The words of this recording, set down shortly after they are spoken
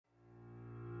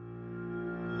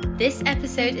This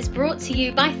episode is brought to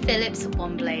you by Philips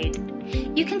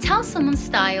OneBlade. You can tell someone's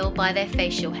style by their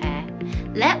facial hair.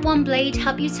 Let OneBlade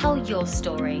help you tell your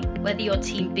story. Whether you're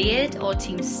team beard or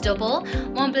team stubble,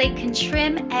 OneBlade can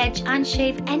trim, edge and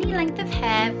shave any length of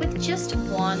hair with just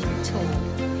one tool.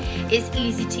 It's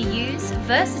easy to use,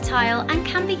 versatile and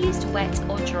can be used wet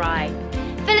or dry.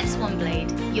 Philips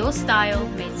OneBlade, your style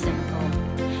made simple.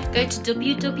 Go to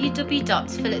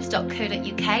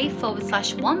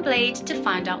www.philips.co.uk/OneBlade to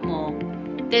find out more.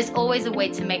 There's always a way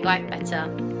to make life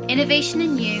better. Innovation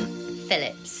in you,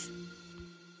 Philips.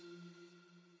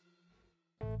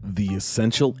 The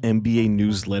Essential NBA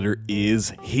newsletter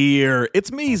is here.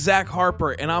 It's me, Zach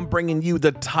Harper, and I'm bringing you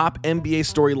the top NBA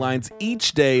storylines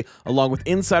each day, along with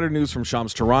insider news from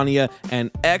Shams Charania and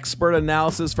expert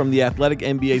analysis from the Athletic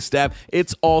NBA staff.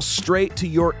 It's all straight to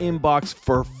your inbox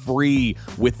for free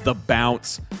with The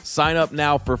Bounce. Sign up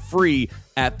now for free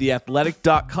at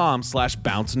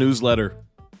theathletic.com/bounce newsletter.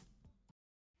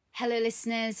 Hello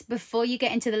listeners, before you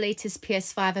get into the latest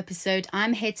PS5 episode,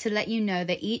 I'm here to let you know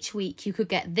that each week you could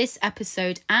get this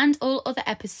episode and all other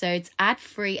episodes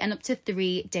ad-free and up to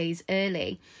 3 days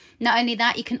early. Not only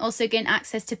that, you can also gain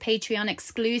access to Patreon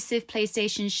exclusive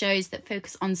PlayStation shows that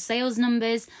focus on sales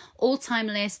numbers, all-time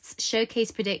lists, showcase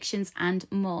predictions and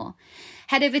more.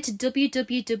 Head over to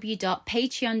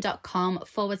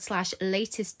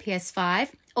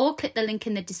www.patreon.com/latestps5 or click the link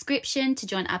in the description to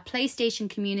join our PlayStation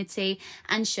community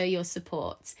and show your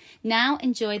support. Now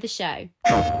enjoy the show.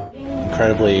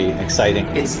 Incredibly exciting.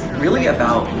 It's really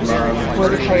about love.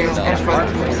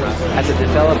 As a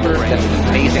developer, that's an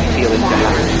amazing feeling to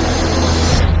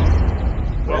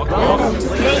have. Welcome to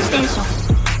PlayStation.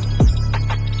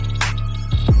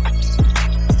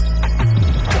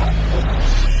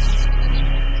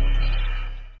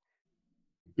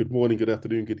 Good morning, good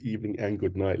afternoon, good evening, and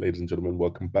good night, ladies and gentlemen.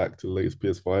 Welcome back to the latest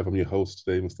PS5. I'm your host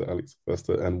today, Mr. Alex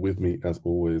Sylvester, and with me, as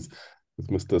always, is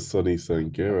Mr. Sonny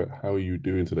Sangera. How are you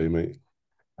doing today, mate?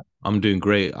 I'm doing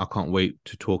great. I can't wait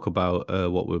to talk about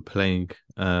what we're playing,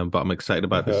 but I'm excited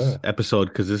about this episode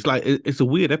because it's a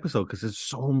weird episode because there's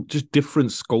so just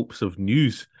different scopes of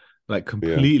news, like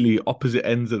completely opposite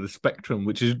ends of the spectrum,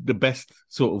 which is the best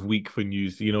sort of week for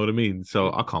news. You know what I mean?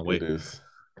 So I can't wait. It is.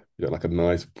 Yeah, like a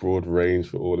nice broad range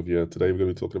for all of you. Today we're going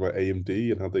to be talking about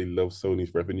AMD and how they love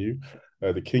Sony's revenue.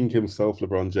 The king himself,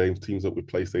 LeBron James, teams up with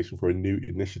PlayStation for a new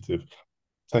initiative.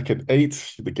 Tekken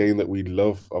 8, the game that we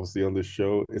love, obviously, on this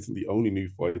show, isn't the only new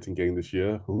fighting game this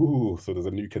year. Ooh, so there's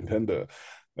a new contender.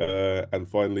 And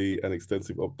finally, an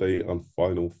extensive update on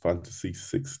Final Fantasy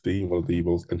 16, one of the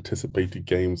most anticipated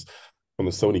games from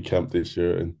the Sony camp this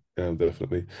year, and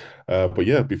definitely. But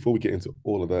yeah, before we get into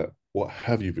all of that, what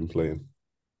have you been playing?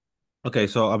 Okay,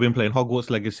 so I've been playing Hogwarts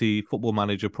Legacy, Football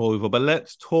Manager, Pro Evo, but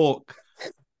let's talk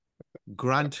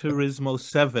Gran Turismo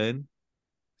 7,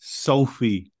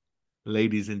 Sophie,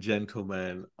 ladies and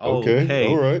gentlemen. Okay,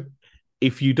 all right.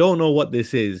 If you don't know what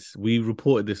this is, we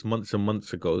reported this months and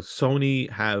months ago.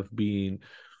 Sony have been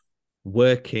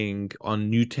working on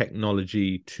new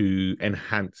technology to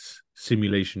enhance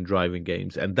simulation driving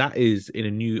games, and that is in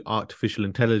a new artificial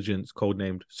intelligence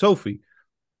codenamed Sophie.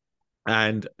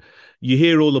 And you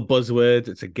hear all the buzzwords.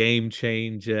 It's a game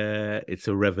changer. It's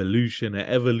a revolution, an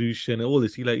evolution, all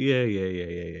this. You're like,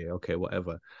 yeah. Okay,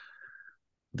 whatever.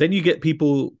 Then you get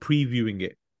people previewing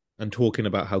it and talking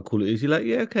about how cool it is. You're like,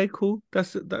 yeah, okay, cool.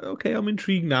 That's that. Okay, I'm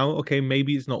intrigued now. Okay,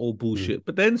 maybe it's not all bullshit.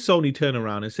 But then Sony turn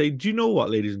around and say, do you know what,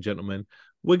 ladies and gentlemen?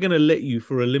 We're going to let you,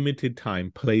 for a limited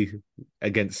time, play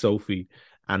against Sophie.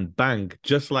 And bang,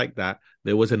 just like that,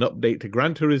 there was an update to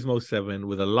Gran Turismo 7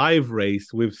 with a live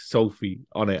race with Sophie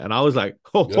on it. And I was like,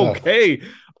 okay,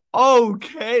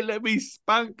 let me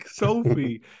spank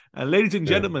Sophie. And ladies and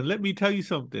gentlemen, let me tell you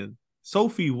something.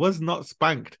 Sophie was not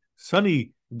spanked.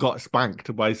 Sonny got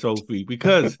spanked by Sophie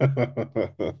because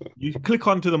you click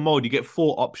onto the mode, you get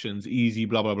 4 options, easy,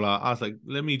 blah, blah, blah. I was like,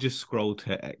 let me just scroll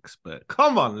to expert.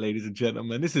 Come on, ladies and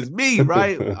gentlemen. This is me,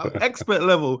 right? Expert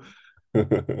level.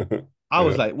 I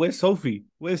was like, where's Sophie?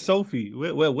 Where's Sophie?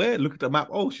 Where? Look at the map.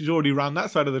 Oh, she's already around that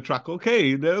side of the track.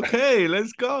 Okay,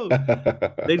 let's go.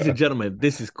 Ladies and gentlemen,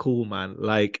 this is cool, man.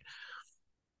 Like,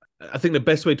 I think the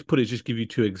best way to put it is just give you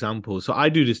 2 examples. So I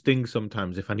do this thing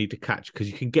sometimes if I need to catch,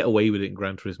 because you can get away with it in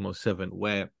Gran Turismo 7,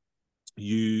 where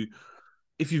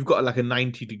if you've got like a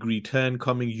 90-degree turn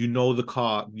coming, the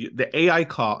car, the AI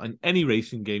car in any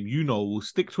racing game, will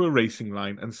stick to a racing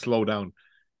line and slow down.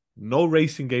 No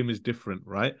racing game is different,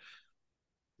 right?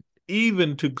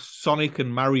 Even to Sonic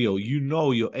and Mario,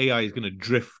 your AI is going to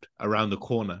drift around the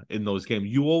corner in those games.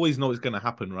 You always know it's going to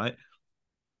happen, right?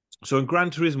 So in Gran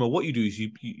Turismo, what you do is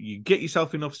you get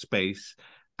yourself enough space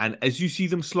And as you see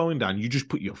them slowing down, you just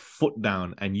put your foot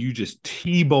down and you just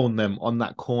T-bone them on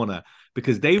that corner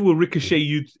because they will ricochet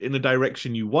you in the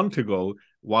direction you want to go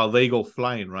while they go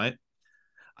flying, right?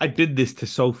 I did this to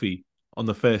Sophie on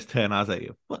the first turn. I was like,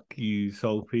 fuck you,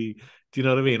 Sophie. Do you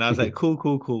know what I mean? I was like,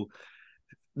 cool.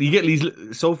 You get these,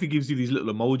 Sophie gives you these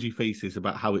little emoji faces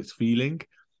about how it's feeling.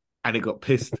 And it got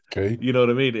pissed. Okay. You know what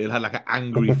I mean? It had like an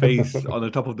angry face on the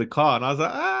top of the car. And I was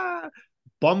like,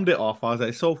 bombed it off. I was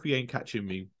like, Sophie ain't catching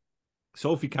me.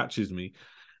 Sophie catches me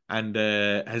and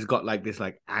has got like this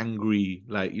like angry,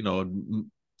 like, you know,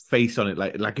 face on it,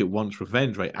 like it wants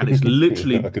revenge, right? And it's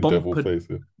literally like a devil face,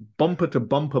 yeah. Bumper to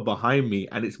bumper behind me.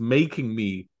 And it's making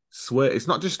me swear. It's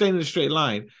not just staying in a straight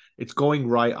line. It's going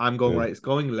right. I'm going right. It's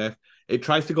going left. It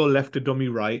tries to go left to dummy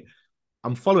right.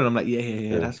 I'm following. I'm like,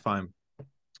 yeah, that's fine.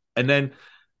 And then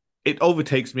it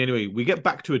overtakes me anyway. We get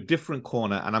back to a different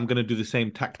corner and I'm going to do the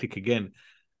same tactic again.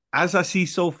 As I see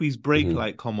Sophie's brake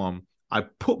light come on, I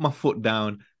put my foot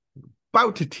down,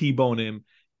 about to T-bone him.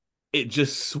 It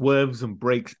just swerves and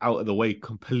breaks out of the way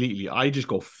completely. I just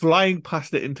go flying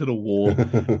past it into the wall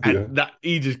and that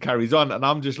he just carries on. And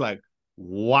I'm just like,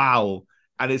 wow.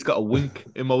 And it's got a wink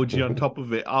emoji on top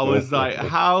of it. I was like,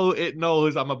 how it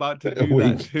knows I'm about to do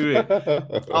that to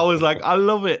it. I was like, I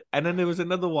love it. And then there was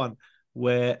another one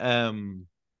where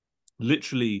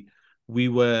literally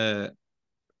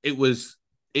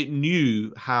it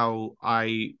knew how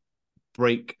I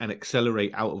brake and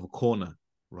accelerate out of a corner,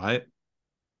 right?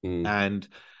 And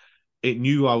it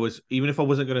knew even if I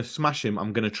wasn't going to smash him,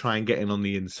 I'm going to try and get in on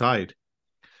the inside.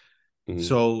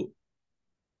 So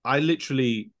I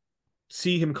literally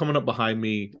see him coming up behind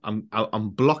me. I'm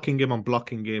blocking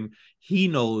him. He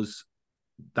knows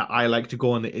that I like to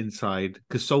go on the inside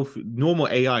because normal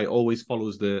AI always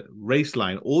follows the race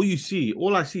line. All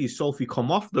I see is Sophie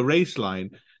come off the race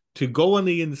line to go on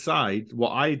the inside.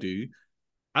 What I do,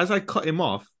 as I cut him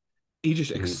off, he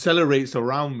just accelerates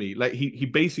around me. Like he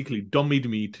basically dummied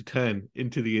me to turn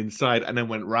into the inside and then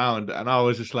went round. And I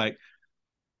was just like,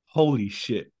 holy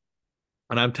shit.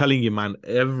 And I'm telling you, man,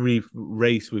 every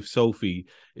race with Sophie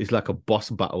is like a boss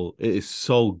battle. It is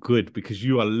so good because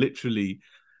you are literally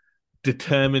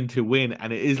determined to win.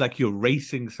 And it is like you're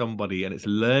racing somebody and it's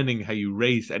learning how you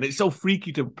race. And it's so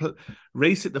freaky to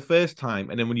race it the first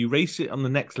time. And then when you race it on the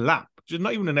next lap, just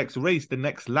not even the next race, the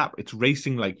next lap, it's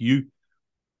racing like you.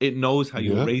 It knows how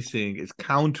you're racing. It's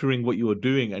countering what you're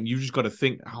doing. And you just got to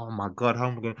think, oh my God, how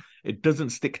am I going to... It doesn't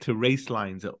stick to race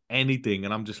lines or anything.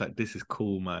 And I'm just like, this is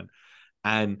cool, man.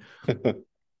 And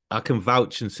I can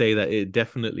vouch and say that it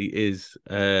definitely is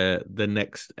the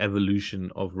next evolution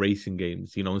of racing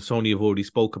games. You know, and Sony have already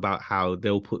spoke about how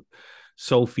they'll put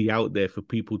Sophie out there for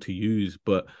people to use,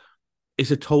 but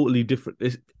it's a totally different...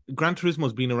 Gran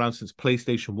Turismo's been around since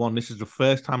PlayStation 1. This is the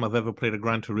first time I've ever played a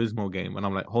Gran Turismo game, and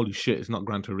I'm like, holy shit, it's not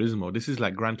Gran Turismo. This is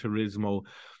like Gran Turismo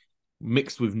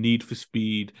mixed with Need for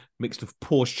Speed, mixed with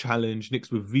Porsche Challenge,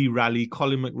 mixed with V-Rally,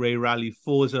 Colin McRae Rally,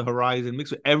 Forza Horizon,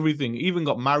 mixed with everything. Even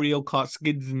got Mario Kart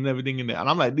skids and everything in there. And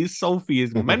I'm like, this Sophie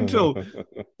is mental.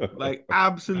 Like,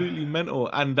 absolutely mental.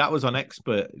 And that was on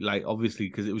Expert, like, obviously,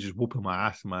 because it was just whooping my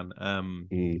ass, man.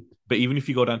 But even if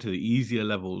you go down to the easier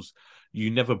levels, you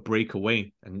never break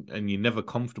away and you're never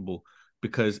comfortable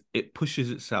because it pushes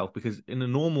itself. Because in a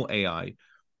normal AI,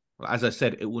 as I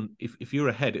said, it will. If you're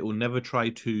ahead, it will never try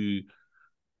to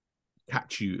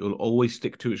catch you. It'll always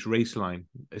stick to its race line.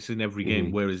 It's in every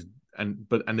game. Whereas,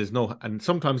 there's no, and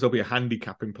sometimes there'll be a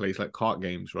handicap in place like kart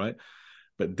games, right?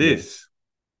 But this,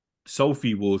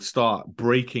 Sophie will start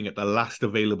braking at the last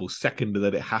available second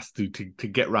that it has to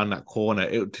get around that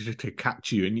corner to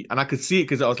catch you. And I could see it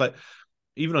because I was like,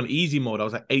 even on easy mode, I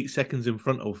was like 8 seconds in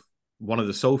front of one of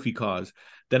the Sophie cars.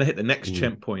 Then I hit the next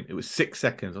checkpoint. It was 6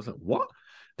 seconds. I was like, what?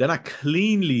 Then I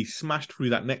cleanly smashed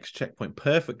through that next checkpoint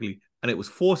perfectly, and it was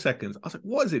 4 seconds. I was like,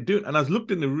 what is it doing? And I was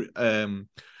looked in the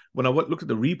when I looked at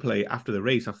the replay after the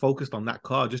race, I focused on that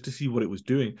car just to see what it was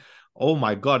doing. Oh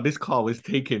my God, this car was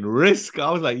taking risk. I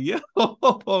was like, yo,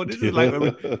 this is like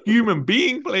a human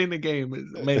being playing the game.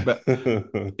 But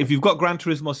if you've got Gran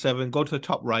Turismo 7, go to the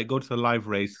top right, go to the live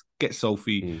race, get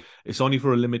Sophie. It's only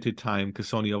for a limited time because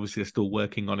Sony obviously are still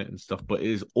working on it and stuff, but it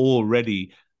is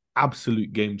already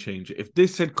absolute game changer. If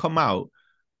this had come out,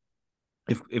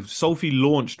 if Sophie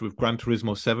launched with Gran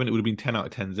Turismo 7, it would have been 10 out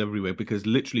of 10s everywhere because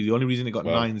literally the only reason it got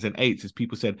 9s and 8s is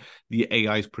people said the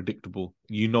AI is predictable.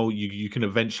 You know, you can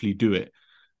eventually do it.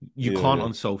 You can't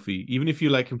on Sophie. Even if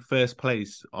you're like in first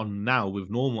place on now with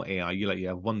normal AI, you're like,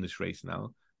 yeah, I've won this race now.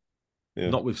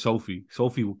 Not with Sophie.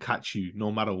 Sophie will catch you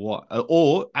no matter what.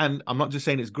 And I'm not just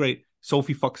saying it's great.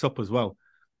 Sophie fucks up as well.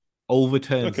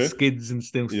 overturns, Okay. skids and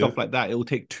stuff Yeah. like that. It will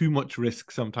take too much risk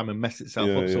sometime and mess itself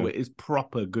Yeah, up. So yeah. it is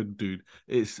proper good, dude.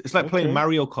 It's like playing Okay.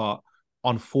 Mario Kart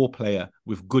on 4-player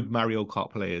with good Mario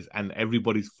Kart players, and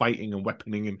everybody's fighting and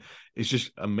weaponing, and it's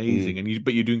just amazing. And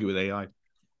but you're doing it with AI.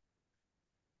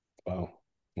 Wow.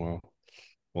 Wow.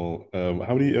 Well,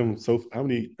 how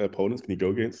many opponents can you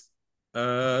go against?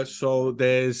 So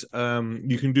there's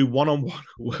you can do one-on-one,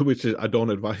 which is I don't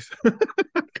advise.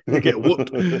 You get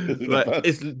whooped. Like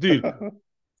it's dude,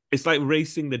 it's like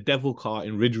racing the devil car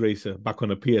in Ridge Racer back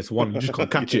on a PS1. You just can't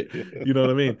catch it. You know what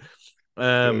I mean?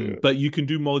 Yeah. But you can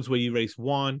do modes where you race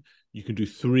 1, you can do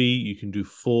 3, you can do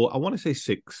 4. I want to say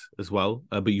 6 as well,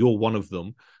 but you're one of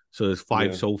them. So there's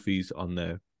 5 Yeah. Sophies on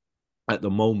there at the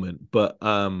moment. But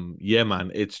yeah,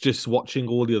 man, it's just watching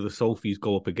all the other Sophies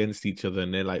go up against each other,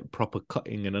 and they're like proper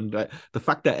cutting and the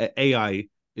fact that AI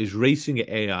is racing at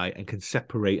AI and can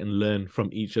separate and learn from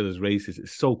each other's races.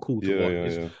 It's so cool to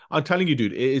watch. Yeah. I'm telling you,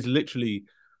 dude, it is literally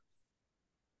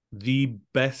the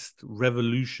best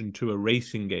revolution to a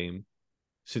racing game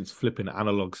since flipping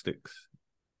analog sticks.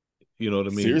 You know what I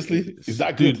mean? Seriously? Is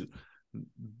that good? Dude,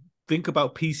 think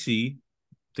about PC.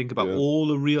 Think about Yeah. all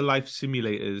the real life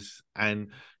simulators, and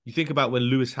you think about when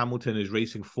Lewis Hamilton is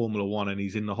racing Formula One and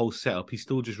he's in the whole setup, he's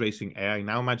still just racing AI.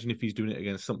 Now imagine if he's doing it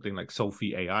against something like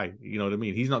Sophie AI. You know what I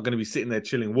mean? He's not going to be sitting there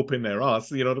chilling, whooping their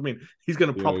ass. You know what I mean? He's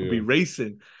going to Yeah, properly be yeah.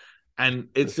 racing. And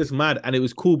it's just mad. And it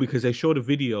was cool because they showed a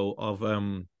video of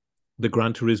the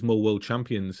Gran Turismo World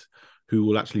Champions who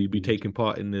will actually be taking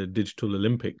part in the Digital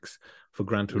Olympics for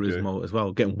Gran Turismo as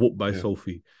well, getting whooped by Yeah.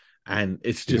 Sophie. And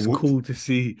it's Getting just whooped? cool to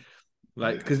see.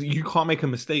 Like, because you can't make a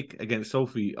mistake against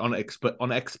Sophie on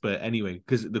expert anyway.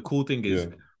 Because the cool thing is,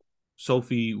 Yeah.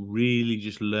 Sophie really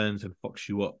just learns and fucks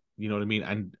you up. You know what I mean?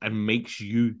 And makes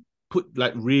you put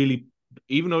like really,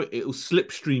 even though it'll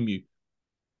slipstream you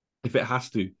if it has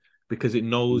to, because it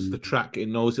knows the track, it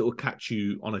knows it will catch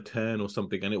you on a turn or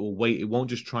something, and it will wait. It won't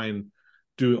just try and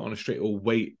do it on a straight. It will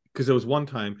wait. Because there was one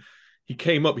time he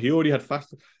came up, he already had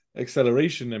faster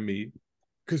acceleration than me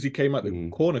because he came out the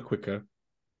corner quicker.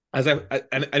 And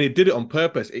it did it on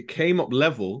purpose. It came up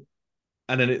level,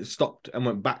 and then it stopped and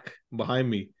went back behind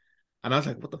me. And I was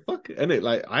like, "What the fuck?" And it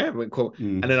like I haven't caught.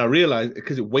 And then I realized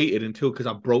because it waited until because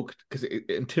I broke because it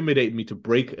intimidated me to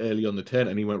brake early on the turn,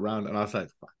 and he went round, and I was like,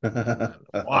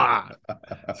 "Wow!"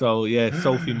 So yeah,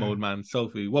 Sophie mode, man.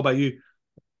 Sophie. What about you?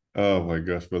 Oh my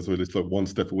gosh, but so it's like one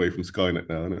step away from Skynet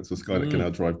now, isn't it? So Skynet can now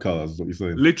drive cars, is what you're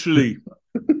saying. Literally.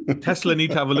 Tesla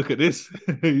need to have a look at this.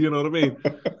 You know what I mean?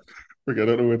 I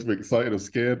don't know where to be excited or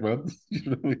scared, man.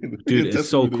 You know what I mean? Dude, Tesla it's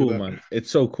so will do cool, that. man.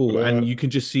 It's so cool. But, and you can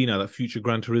just see now that future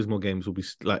Gran Turismo games will be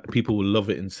like, people will love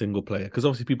it in single player. Because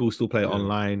obviously people will still play it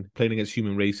online, playing against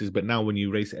human races. But now when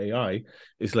you race AI,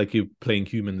 it's like you're playing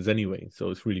humans anyway. So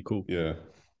it's really cool. Yeah.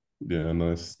 Yeah,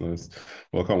 nice. Well,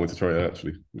 I can't wait to try it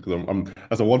actually, because I'm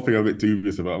that's the one thing I'm a bit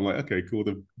dubious about. I'm like, okay, cool,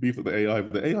 the beef with the AI,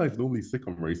 but the AI is normally sick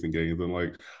on racing games, and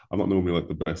like I'm not normally like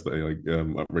the best at AI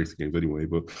at racing games anyway,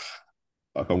 but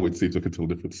I can't wait to see if I can tell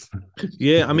the difference.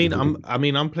 Yeah, I'm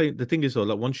playing. The thing is though,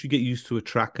 like once you get used to a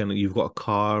track and you've got a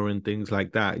car and things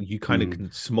like that, you kind of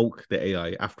can smoke the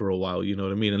AI after a while. You know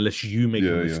what I mean? Unless you make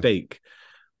a mistake.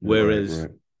 Whereas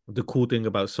the cool thing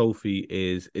about Sophie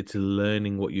is it's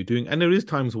learning what you're doing. And there is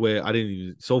times where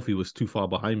Sophie was too far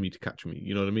behind me to catch me.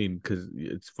 You know what I mean? Because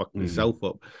it's fucking itself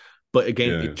up. But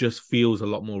again, it just feels a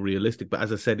lot more realistic. But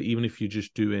as I said, even if you're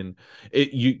just doing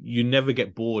it, you never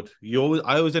get bored.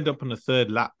 I always end up on the third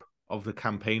lap of the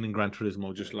campaign in Gran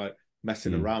Turismo, just like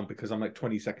messing around because I'm like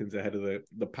 20 seconds ahead of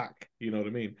the pack. You know what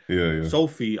I mean? Yeah.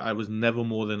 Sophie, I was never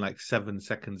more than like 7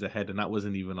 seconds ahead, and that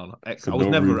wasn't even on X. So I was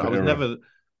no never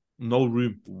no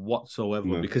room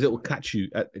whatsoever because it will catch you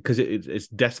because it's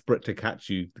desperate to catch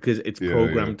you because it's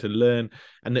programmed to learn,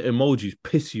 and the emojis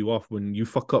piss you off when you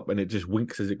fuck up and it just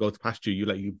winks as it goes past you. You're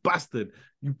like, you bastard,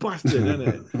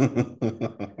 innit?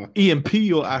 EMP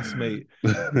your ass, mate.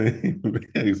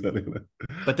 Exactly.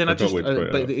 But then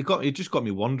it just got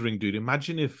me wondering, dude.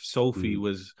 Imagine if Sophie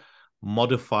was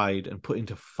modified and put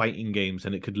into fighting games,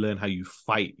 and it could learn how you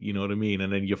fight. You know what I mean?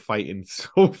 And then you're fighting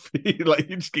Sophie, like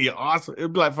you just get your ass.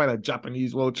 It'd be like fighting a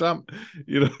Japanese world champ.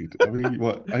 You know? I mean,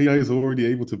 what AI is already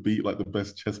able to beat like the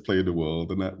best chess player in the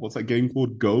world, and what's that game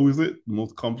called? Go, is it? The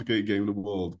most complicated game in the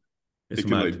world. It can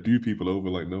like do people over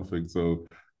like nothing. So,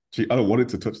 I don't want it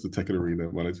to touch the Tekken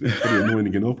arena, man. It's pretty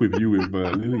annoying enough with you with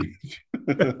Lily.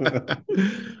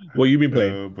 What you been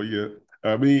playing? But yeah.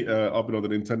 Me, I've been on the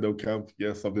Nintendo camp.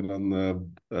 Yes, I've been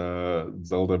on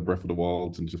Zelda Breath of the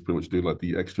Wild and just pretty much do like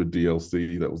the extra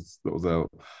DLC that was out.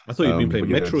 I thought you'd been playing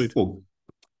Metroid.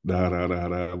 Nah,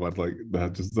 man. Like, nah,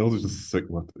 just those are just sick,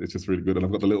 man. It's just really good. And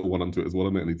I've got the little one onto it as well,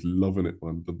 and he's loving it,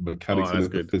 man. The Oh, mechanics in that's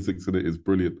it, the good. physics in it is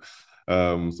brilliant.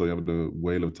 So you're having a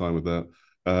whale of time with that.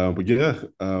 But yeah,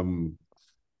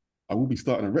 I will be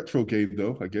starting a retro game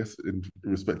though, I guess, in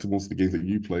respect to most of the games that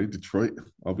you play. Detroit,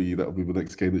 that'll be the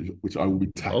next game which I will be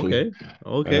tackling. Okay.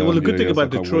 Okay. Well, the good thing So I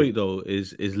about can't wait. Detroit though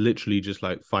is literally just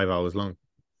like 5 hours long.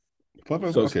 5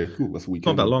 hours? So it's Okay, cool. That's a not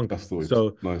weekend that then. long. That's the way.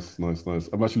 So Nice.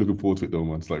 I'm actually looking forward to it though,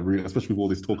 man. It's like really, especially with all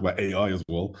this talk about AI as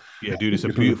well. yeah, dude, it's a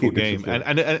beautiful It's game. just like,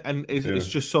 And yeah, it's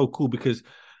just so cool because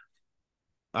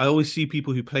I always see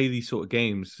people who play these sort of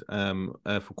games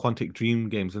for Quantic Dream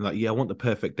games and like, yeah, I want the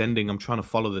perfect ending. I'm trying to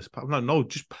follow this. I'm like, no,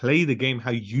 just play the game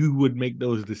how you would make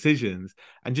those decisions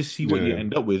and just see what you yeah,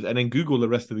 end up with and then Google the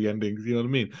rest of the endings. You know what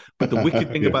I mean? But the wicked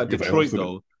thing yeah, about because it helps Detroit in it.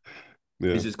 though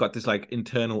Yeah, is it's got this like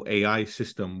internal AI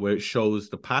system where it shows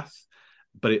the path,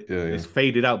 but yeah. it's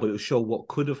faded out, but it'll show what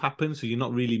could have happened. So you're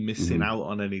not really missing Hmm. out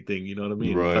on anything. You know what I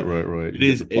mean? Right, But right. it You get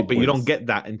is, the plot but you don't points. get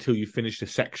that until you finish the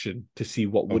section to see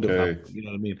what would have Okay. happened. You know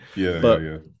what I mean? Yeah, But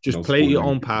yeah. just No play your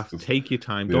spoiling. own path, Just take your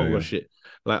time, yeah, don't yeah. rush it.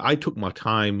 Like I took my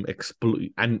time, explore,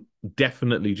 and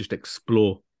definitely just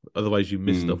explore. Otherwise, you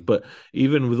miss stuff. Mm. But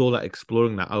even with all that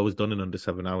exploring, that I was done in under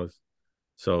 7 hours.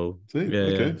 So See, yeah,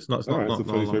 okay. it's not, it's All not, right, so not,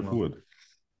 not fairly long. No. straightforward.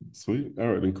 Sweet.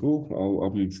 All right, then cool. I'll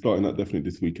be starting that definitely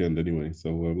this weekend anyway.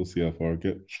 So we'll see how far I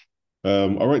get.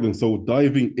 All right then. So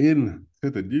diving in to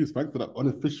the news, thanks for that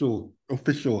unofficial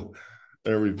official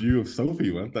review of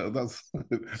Sophie, man. That's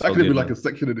that So could have good, been like man. a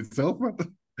section in itself, man. I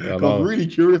 'Cause I was know. really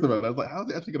curious about it. I was like,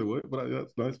 how's it actually going to work? But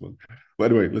that's nice, man.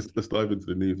 But anyway, let's dive into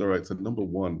the news. All right. So number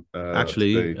one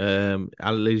Actually, today.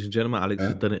 ladies and gentlemen, Alex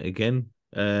has Uh, done it again.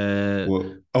 Uh,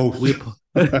 well, oh, we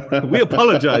we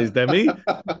apologize, Demi.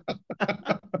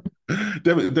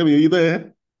 Demi, are you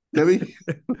there? Demi?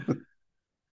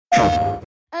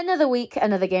 Another week,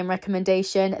 another game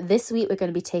recommendation. This week, we're going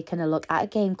to be taking a look at a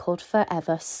game called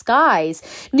Forever Skies.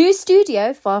 New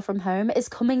studio, Far From Home, is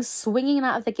coming swinging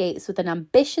out of the gates with an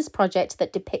ambitious project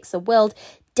that depicts a world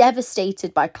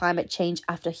devastated by climate change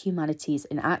after humanity's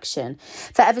inaction.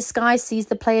 Forever Skies sees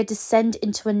the player descend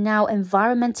into a now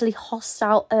environmentally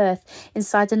hostile Earth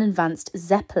inside an advanced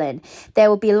Zeppelin. There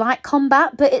will be light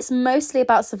combat, but it's mostly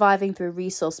about surviving through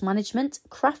resource management,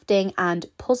 crafting, and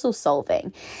puzzle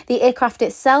solving. The aircraft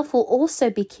itself will also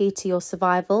be key to your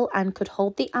survival and could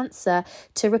hold the answer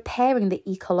to repairing the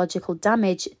ecological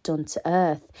damage done to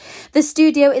Earth. The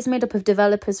studio is made up of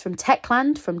developers from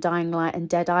Techland, from Dying Light and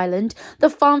Dead Island,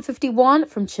 the Farm 51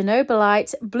 from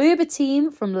Chernobylite, Bloober Team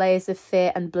from Layers of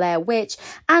Fear and Blair Witch,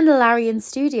 and Larian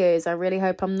Studios, I really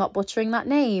hope I'm not butchering that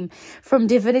name, from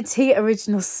Divinity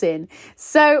Original Sin.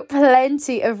 So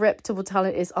plenty of reputable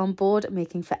talent is on board,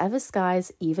 making Forever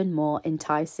Skies even more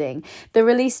enticing. The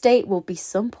release date will be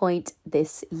some point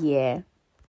this year.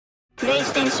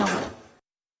 PlayStation.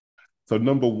 So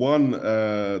number one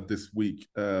this week,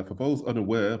 for those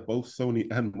unaware, both Sony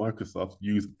and Microsoft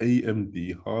use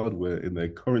AMD hardware in their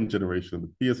current generation of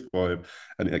the PS5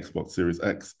 and the Xbox Series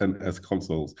X and S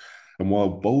consoles. And while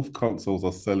both consoles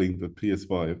are selling, the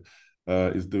PS5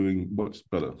 is doing much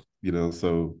better.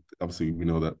 So obviously we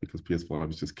know that because PS5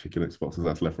 is just kicking Xbox's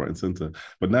ass left, right, and center.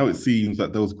 But now it seems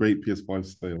that those great PS5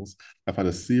 sales have had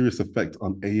a serious effect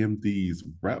on AMD's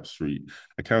Rap Street,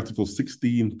 accounting for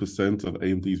 16% of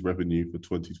AMD's revenue for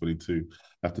 2022,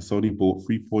 after Sony bought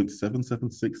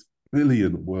 3.776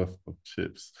 billion worth of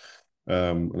chips.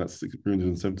 And that's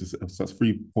 376. That's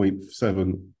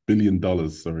 $3.7 billion,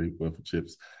 worth of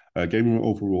chips. Gaming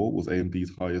overall was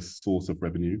AMD's highest source of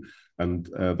revenue, and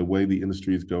the way the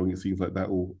industry is going, it seems like that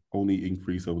will only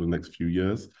increase over the next few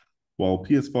years. While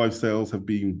PS5 sales have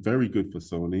been very good for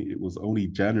Sony, it was only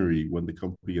January when the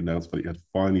company announced that it had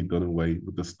finally done away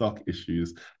with the stock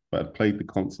issues that had plagued the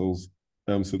consoles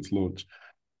since launch.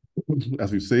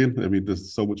 As we've seen, I mean,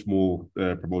 there's so much more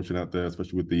promotion out there,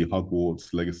 especially with the Hogwarts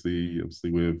Legacy,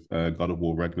 obviously with God of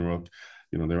War Ragnarok.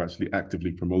 They're actually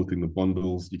actively promoting the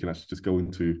bundles. You can actually just go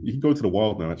into the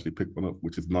wild now, actually pick one up,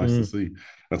 which is nice to see.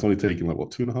 That's only taking like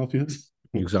what, 2.5 years?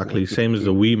 Exactly, same as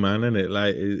the Wii, man, and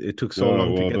it took so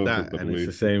long to get that, and it's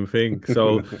the same thing.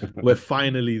 So we're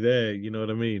finally there. You know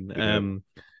what I mean? Yeah.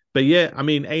 But yeah, I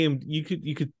mean, AMD.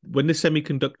 You could when the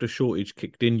semiconductor shortage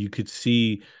kicked in, you could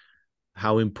see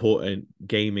how important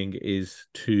gaming is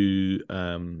to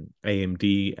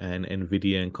AMD and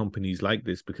Nvidia and companies like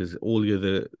this, because all the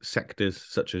other sectors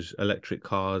such as electric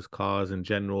cars in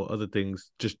general, other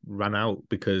things just ran out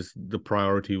because the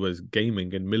priority was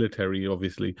gaming and military,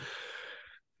 obviously,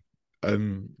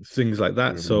 things like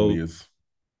that. So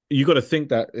you got to think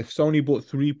that if Sony bought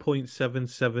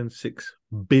 3.776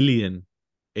 billion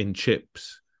in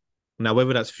chips, Now,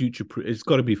 whether that's it's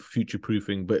got to be future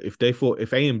proofing. But if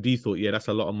AMD thought, yeah, that's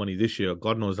a lot of money this year,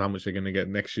 God knows how much they're going to get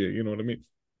next year. You know what I mean?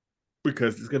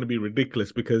 Because it's going to be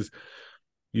ridiculous. Because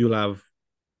you'll have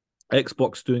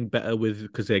Xbox doing better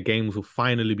because their games will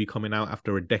finally be coming out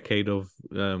after a decade of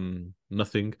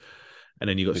nothing. And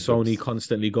then you got Sony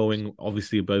constantly going.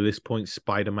 Obviously, by this point,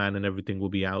 Spider-Man and everything will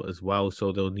be out as well,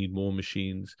 so they'll need more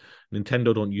machines.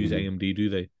 Nintendo don't use AMD, do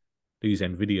they? They use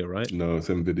Nvidia, right? No, it's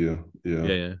Nvidia. Yeah.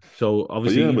 Yeah. So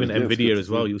obviously, even Nvidia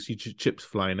as well, you'll see chips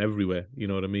flying everywhere. You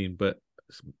know what I mean? But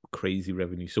it's crazy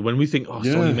revenue. So when we think,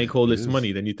 Sony make all this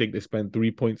money, then you think they spend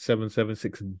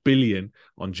 $3.776 billion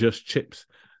on just chips.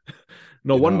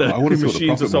 No wonder the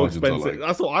machines are so expensive. Like.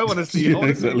 That's what I want to see. Yeah,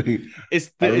 exactly. It's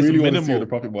really minimal. Want to see what the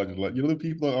profit margins like. The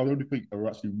people that I only think are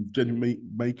actually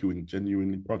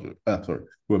genuine profit.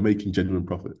 Who are making genuine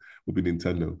profit will be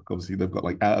Nintendo. Obviously, they've got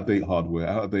like out of date hardware,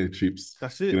 out of date chips.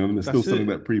 That's it. And they're still selling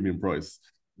that premium price.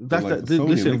 That's like,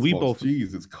 listen, Xbox, we both.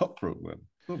 Jeez, it's cutthroat, man.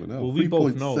 Well, we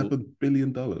both know $3.7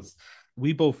 billion.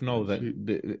 We both know that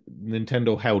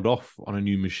Nintendo held off on a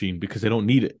new machine because they don't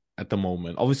need it at the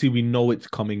moment. Obviously, we know it's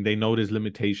coming. They know there's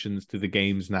limitations to the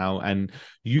games now. And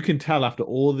you can tell after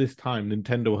all this time,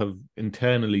 Nintendo have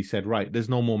internally said, right, there's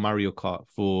no more Mario Kart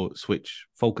for Switch.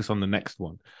 Focus on the next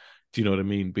one. Do you know what I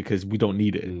mean? Because we don't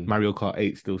need it. Mario Kart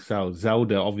 8 still sells.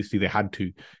 Zelda, obviously, they had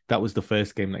to. That was the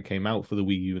first game that came out for the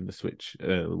Wii U and the Switch.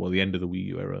 The end of the Wii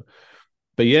U era.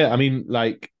 But yeah, I mean,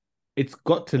 like, it's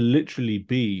got to literally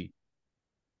be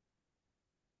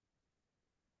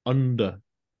under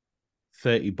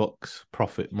 $30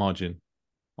 profit margin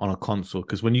on a console,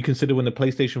 because when you consider when the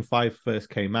PlayStation 5 first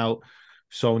came out,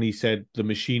 Sony said the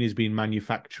machine is being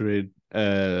manufactured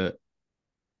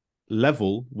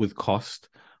level with cost,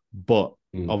 but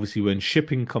obviously when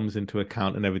shipping comes into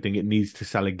account and everything, it needs to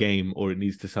sell a game or it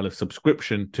needs to sell a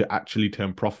subscription to actually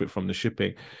turn profit from the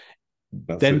shipping.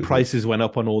 Prices went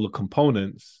up on all the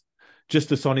components.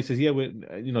 Just as Sony says,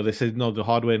 they said, no, the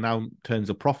hardware now turns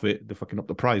a profit. They're fucking up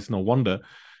the price. No wonder.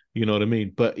 You know what I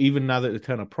mean? But even now that they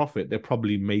turn a profit, they're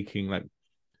probably making like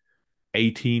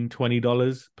 $18,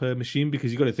 $20 per machine,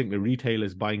 because you got to think the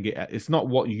retailer's buying it at. It's not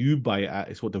what you buy it at.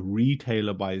 It's what the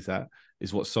retailer buys at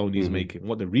is what Sony's making.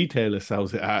 What the retailer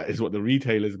sells it at is what the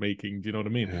retailer's making. Do you know what I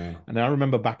mean? Yeah. And I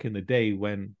remember back in the day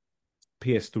when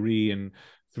PS3 and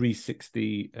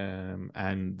 360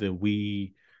 and the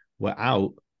Wii were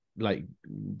out, like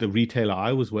the retailer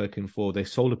I was working for, they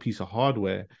sold a piece of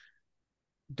hardware.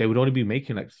 They would only be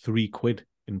making like £3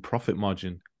 in profit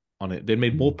margin on it. They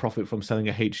made more profit from selling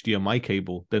a HDMI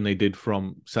cable than they did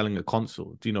from selling a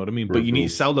console. Do you know what I mean? But you need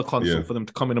to sell the console for them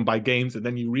to come in and buy games, and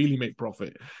then you really make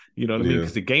profit. You know what I mean?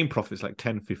 Because the game profit's like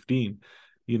 10, 15,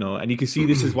 and you can see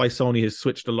this is why Sony has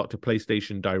switched a lot to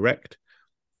PlayStation Direct,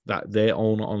 that their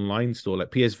own online store, like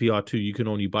PSVR 2, you can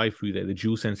only buy through there. The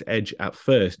DualSense Edge at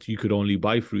first, you could only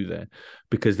buy through there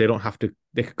because they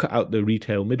could cut out the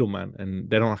retail middleman and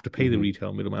they don't have to pay the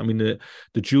retail middleman. I mean, the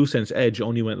DualSense Edge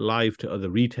only went live to other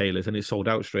retailers and it sold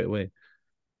out straight away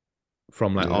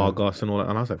from like Argos and all that.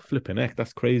 And I was like, flipping heck,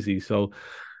 that's crazy. So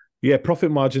yeah,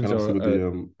 profit margins and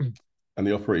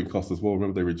the operating costs as well.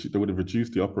 Remember, they would have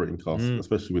reduced the operating costs,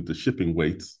 especially with the shipping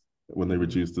weights, when they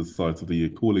reduced the size of the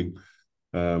cooling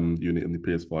unit in the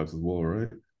PS5s as well, right?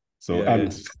 So and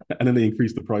then they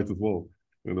increased the price as well.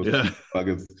 It's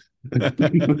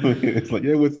like,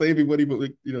 we're saving money, but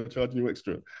we're charging you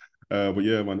extra. But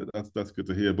yeah, man, that's good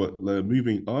to hear. But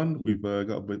moving on, we've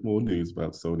got a bit more news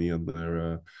about Sony and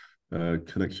their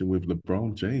connection with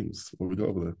LeBron James. What we got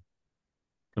over there?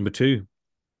 Number 2,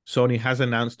 Sony has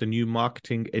announced a new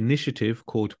marketing initiative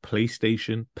called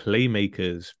PlayStation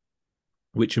Playmakers,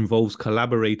 which involves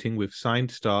collaborating with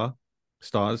signed star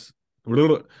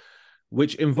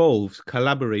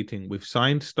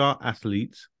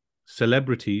athletes,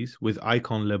 celebrities, with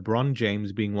icon LeBron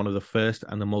James being one of the first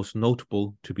and the most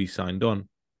notable to be signed on.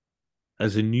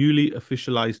 As a newly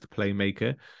officialized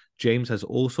playmaker, James has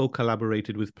also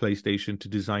collaborated with PlayStation to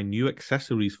design new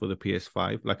accessories for the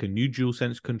PS5, like a new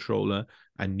DualSense controller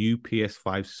and new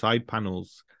PS5 side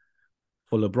panels.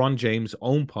 For LeBron James'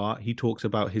 own part, he talks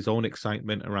about his own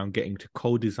excitement around getting to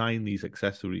co-design these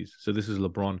accessories. So this is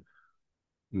LeBron.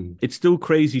 It's still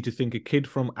crazy to think a kid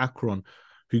from Akron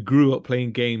who grew up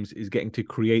playing games is getting to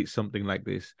create something like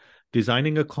this.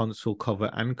 Designing a console cover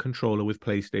and controller with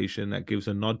PlayStation that gives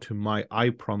a nod to my I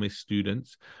Promise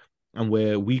students and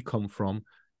where we come from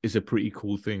is a pretty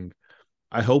cool thing.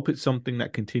 I hope it's something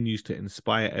that continues to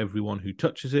inspire everyone who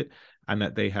touches it and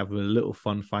that they have a little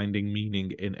fun finding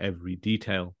meaning in every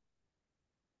detail.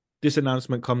 This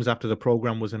announcement comes after the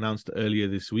program was announced earlier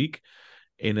this week.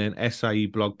 in an SIE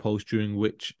blog post, during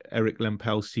which Eric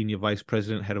Lempel, Senior Vice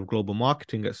President, Head of Global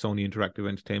Marketing at Sony Interactive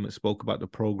Entertainment, spoke about the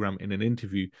program in an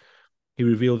interview. He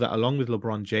revealed that along with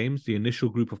LeBron James, the initial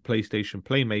group of PlayStation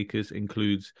playmakers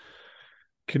includes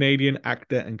Canadian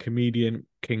actor and comedian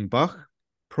King Bach,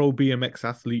 pro BMX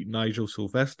athlete Nigel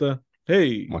Sylvester,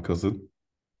 my cousin,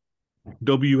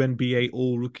 WNBA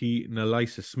All-Rookie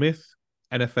Nalisa Smith,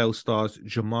 NFL stars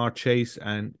Jamar Chase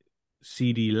and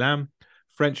CeeDee Lamb,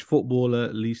 French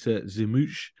footballer Lisa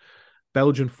Zimuch,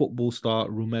 Belgian football star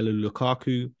Romelu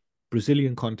Lukaku,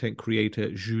 Brazilian content creator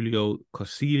Julio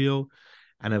Cosillo,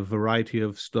 and a variety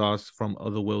of stars from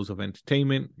other worlds of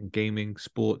entertainment, gaming,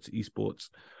 sports, esports.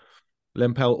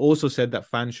 Lempel also said that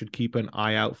fans should keep an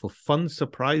eye out for fun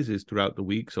surprises throughout the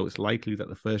week, so it's likely that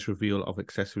the first reveal of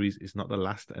accessories is not the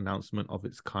last announcement of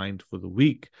its kind for the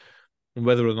week. And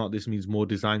whether or not this means more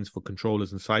designs for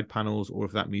controllers and side panels, or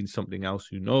if that means something else,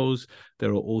 who knows? There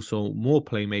are also more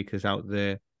playmakers out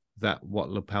there that what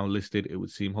Lempel listed, it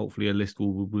would seem. Hopefully a list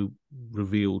will be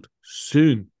revealed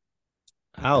soon.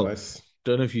 Al, nice.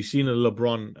 Don't know if you've seen a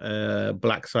LeBron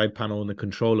black side panel on the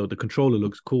controller. The controller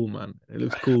looks cool, man. It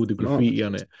looks cool with the graffiti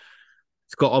on it.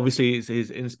 It's got obviously his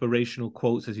inspirational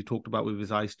quotes, as he talked about with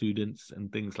his eye students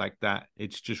and things like that.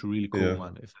 It's just really cool,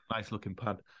 man. It's a nice looking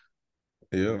pad.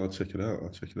 Yeah, I'll check it out.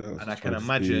 And I can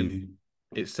imagine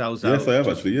it sells out. Yes, I have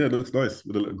actually. Yeah, it looks nice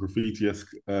with a little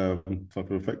graffiti-esque type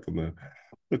of effect on there.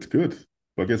 Looks good.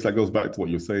 But I guess that goes back to what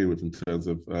you're saying with in terms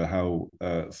of how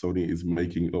Sony is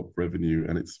making up revenue,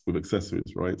 and it's with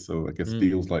accessories, right? So I guess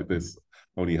deals like this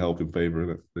only help in favor of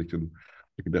it. They can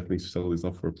definitely sell this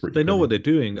off for a pretty. They know what they're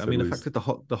doing. I mean, the fact that the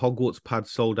Hogwarts pad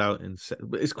sold out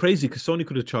it's crazy because Sony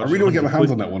could have charged. I really want to get my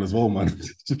hands on that one as well, man.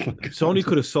 Sony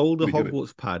could have sold the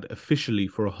Hogwarts pad officially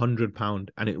for £100,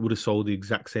 and it would have sold the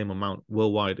exact same amount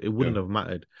worldwide. It wouldn't have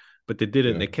mattered. But they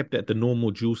didn't. They kept it at the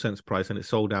normal DualSense price, and it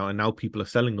sold out. And now people are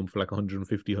selling them for like £150,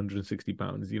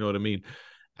 £160. You know what I mean?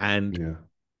 And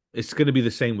it's going to be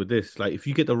the same with this. Like, if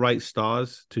you get the right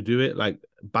stars to do it, like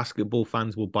basketball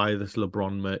fans will buy this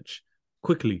LeBron merch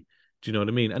quickly. Do you know what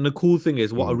I mean? And the cool thing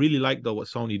is, what I really like though, what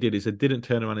Sony did is it didn't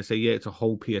turn around and say, yeah, it's a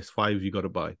whole PS5 you got to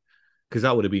buy, because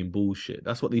that would have been bullshit.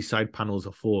 That's what these side panels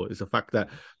are for. Is the fact that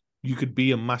you could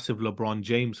be a massive LeBron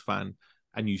James fan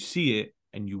and you see it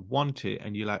and you want it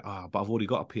and you're like, but I've already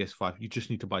got a PS5. You just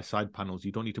need to buy side panels.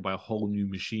 You don't need to buy a whole new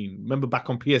machine. Remember back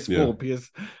on PS4,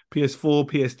 PS4,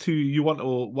 PS2, you want,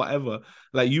 or whatever.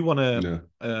 Like, you want to,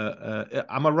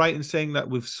 am I right in saying that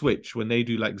with Switch, when they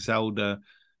do like Zelda,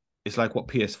 it's like what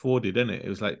PS4 did, isn't it? It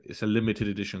was like, it's a limited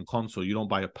edition console. You don't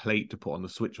buy a plate to put on the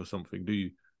Switch or something, do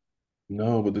you?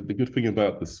 No, but the good thing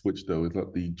about the Switch though is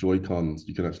that the Joy-Cons,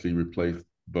 you can actually replace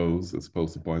those as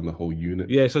opposed to buying the whole unit.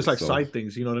 Yeah, so it's like side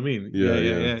things, you know what I mean?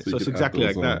 Yeah. So it's exactly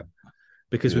like that.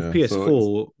 Because with PS4,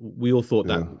 so we all thought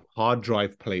that hard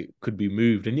drive plate could be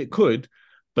moved, and it could,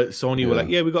 but Sony were like,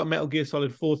 we got Metal Gear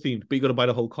Solid 4 themed, but you got to buy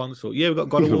the whole console. Yeah, we got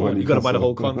God of War, you got to buy the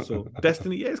whole console.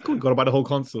 Destiny, it's cool, you got to buy the whole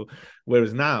console.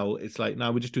 Whereas now, it's like,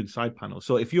 we're just doing side panels.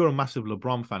 So if you're a massive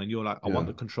LeBron fan and you're like, I want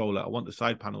the controller, I want the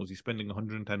side panels, you're spending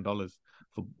 $110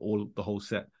 for the whole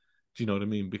set. Do you know what I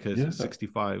mean? Because it's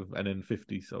 65 and then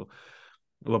 50, so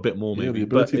a bit more maybe. The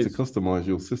ability to customize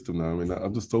your system now. I mean,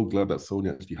 I'm just so glad that Sony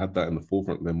actually had that in the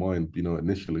forefront of their mind,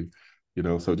 initially.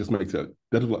 So it just makes it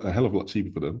a hell of a lot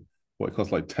cheaper for them. What, it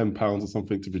costs like £10 or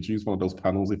something to produce one of those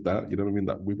panels, if that, you know what I mean?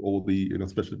 That with all the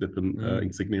special different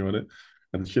insignia on it,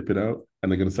 and ship it out,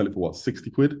 and they're going to sell it for what,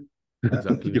 60 quid?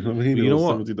 Exactly. You know what I mean? You know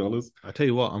what? $70. I tell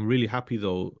you what, I'm really happy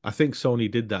though. I think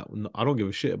Sony did that. I don't give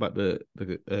a shit about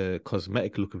the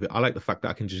cosmetic look of it. I like the fact that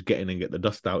I can just get in and get the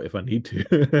dust out if I need to.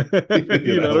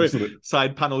 You know what I mean?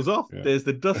 Side panels off. Yeah. There's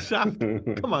the dust shaft.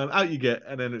 Come on, out you get,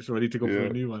 and then it's ready to go for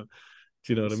a new one.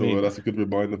 Do you know what I mean? So that's a good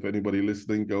reminder for anybody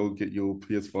listening. Go get your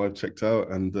PS5 checked out,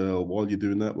 and while you're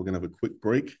doing that, we're gonna have a quick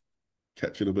break.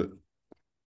 Catch you in a bit.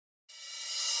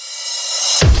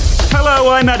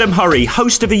 Hello, I'm Adam Hurrey,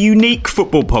 host of a unique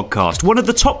football podcast, one of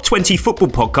the top 20 football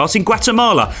podcasts in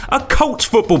Guatemala, a cult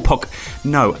football podcast.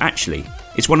 No, actually,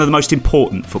 it's one of the most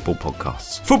important football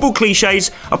podcasts. Football Clichés,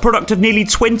 a product of nearly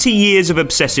 20 years of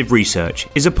obsessive research,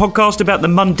 is a podcast about the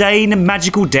mundane and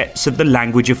magical depths of the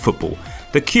language of football,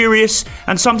 the curious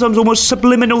and sometimes almost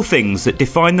subliminal things that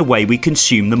define the way we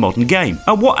consume the modern game.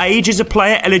 At what age is a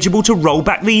player eligible to roll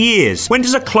back the years? When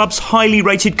does a club's highly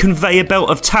rated conveyor belt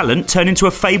of talent turn into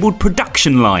a fabled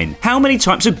production line? How many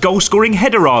types of goal-scoring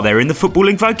header are there in the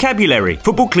footballing vocabulary?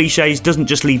 Football Clichés doesn't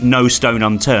just leave no stone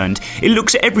unturned. It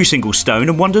looks at every single stone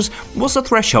and wonders, what's the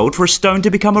threshold for a stone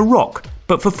to become a rock?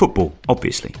 But for football,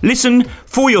 obviously. Listen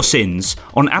for your sins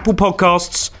on Apple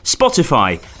Podcasts,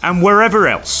 Spotify, and wherever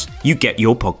else you get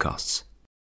your podcasts.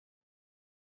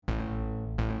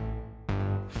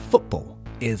 Football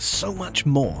is so much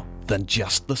more than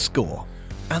just the score.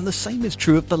 And the same is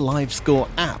true of the LiveScore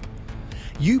app.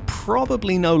 You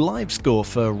probably know LiveScore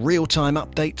for real-time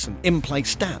updates and in-play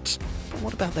stats. But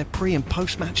what about their pre- and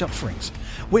post-match offerings?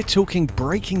 We're talking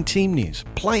breaking team news,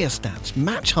 player stats,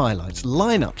 match highlights,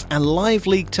 lineups, and live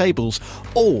league tables,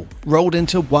 all rolled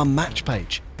into one match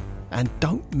page. And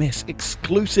don't miss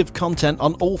exclusive content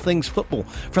on all things football,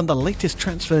 from the latest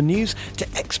transfer news to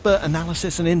expert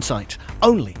analysis and insight,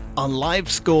 only on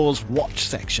LiveScore's Watch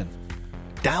section.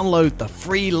 Download the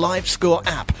free LiveScore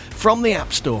app from the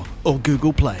App Store or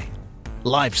Google Play.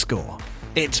 LiveScore.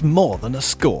 It's more than a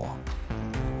score.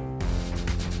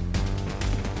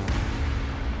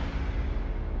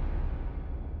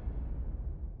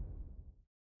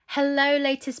 Hello,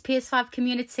 latest PS5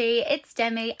 community. It's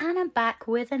Demi, and I'm back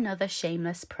with another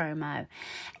shameless promo.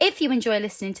 If you enjoy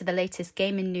listening to the latest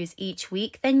gaming news each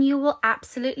week, then you will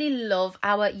absolutely love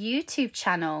our YouTube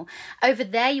channel. Over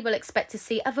there, you will expect to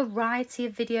see a variety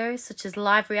of videos such as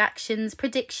live reactions,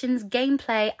 predictions,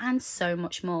 gameplay, and so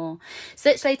much more.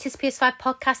 Search latest PS5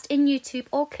 podcast in YouTube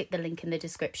or click the link in the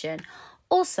description.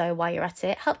 Also, while you're at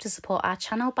it, help to support our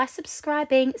channel by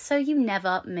subscribing so you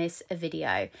never miss a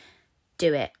video.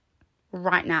 Do it.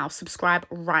 Right now. Subscribe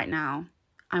right now.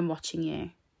 I'm watching you.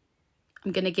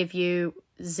 I'm going to give you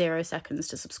 0 seconds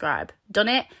to subscribe. Done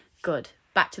it? Good.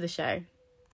 Back to the show.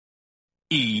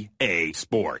 EA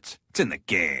Sports. It's in the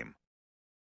game.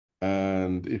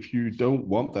 And if you don't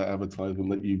want that advertisement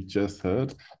that you've just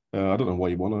heard, I don't know why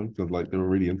you want to, because like they were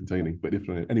really entertaining. But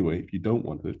anyway, if you don't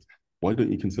want it, why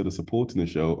don't you consider supporting the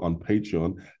show on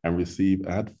Patreon and receive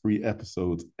ad-free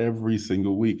episodes every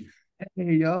single week?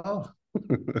 Hey, y'all.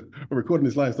 I'm recording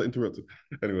this live, so interrupted.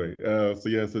 Anyway, so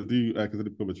do consider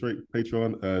becoming a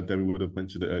Patreon. Demi would have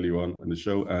mentioned it earlier on in the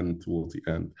show and towards the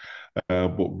end.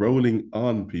 But rolling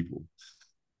on, people,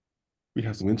 we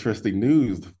have some interesting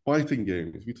news. The fighting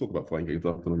games. We talk about fighting games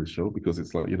often on the show because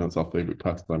it's like, it's our favorite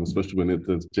pastime, especially when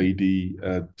there's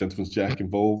JD, Gentleman's Jack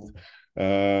involved.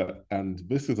 And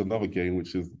this is another game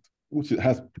which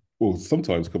will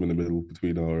sometimes come in the middle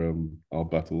between our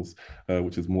battles,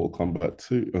 which is Mortal Kombat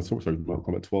 2. Mortal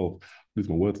Kombat 12. Lose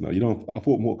my words now. I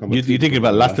thought Mortal Kombat 2. You're thinking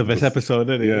about Last of Us episode,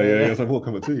 aren't you? Yeah. So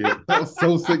Mortal Kombat 2. Yeah, that was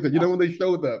so sick. That when they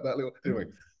showed that little. Anyway,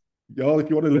 y'all, if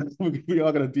you want to listen, we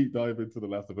are going to deep dive into The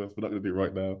Last of Us. We're not going to do it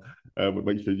right now, but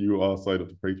make sure you are signed up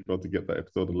to Patreon to get that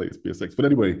episode of the latest PSX. But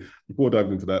anyway, before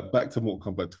diving into that, back to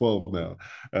Mortal Kombat 12 now.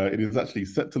 It is actually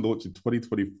set to launch in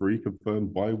 2023,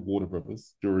 confirmed by Warner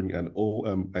Brothers during an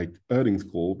earnings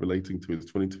call relating to its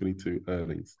 2022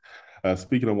 earnings.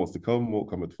 Speaking on what's to come,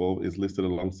 Mortal Kombat 12 is listed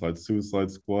alongside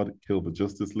Suicide Squad, Kill the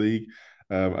Justice League,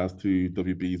 as to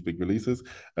WB's big releases.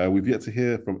 We've yet to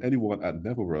hear from anyone at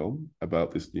NetherRealm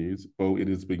about this news, but it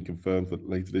has been confirmed that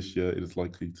later this year it is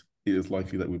likely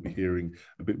that we'll be hearing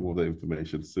a bit more of that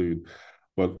information soon.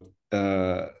 But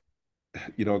I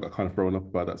got kind of thrown up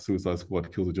about that Suicide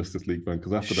Squad Kill the Justice League fan,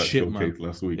 because after that showcase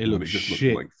last week, it just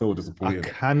looked like so disappointing. I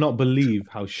cannot believe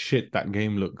how shit that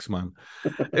game looks, man.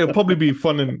 It'll probably be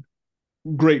fun and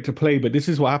great to play, but this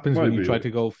is what happens when you try to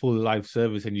go full live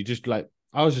service and you just like,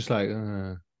 I was just like,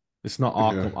 it's not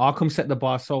Arkham. Yeah. Arkham set the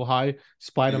bar so high.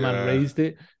 Spider-Man raised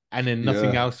it, and then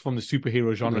nothing else from the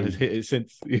superhero genre has hit it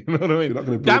since. You know what I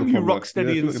mean? Damn you,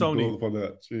 Rocksteady and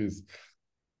Sony. Jeez.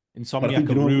 Insomniac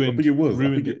ruined. I think it was.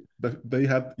 They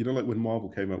had, like when Marvel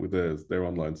came out with their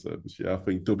online service. Yeah, I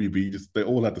think WB they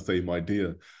all had the same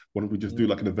idea. Why don't we just do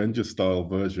like an Avengers style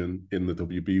version in the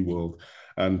WB world?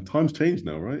 And times change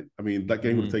now, right? I mean, that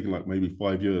game would have taken like maybe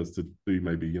 5 years to do,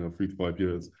 maybe 3 to 5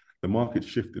 years. The market's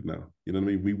shifted now. You know what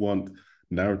I mean? We want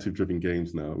narrative-driven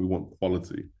games now. We want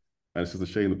quality. And it's just a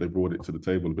shame that they brought it to the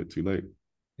table a bit too late.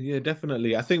 Yeah,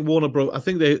 definitely. I think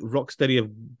Rocksteady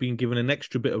have been given an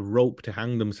extra bit of rope to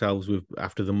hang themselves with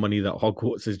after the money that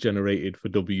Hogwarts has generated for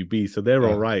WB. So they're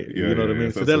all right. You know what I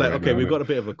mean? So they're like, okay, we've got a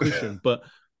bit of a cushion. But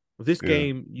with this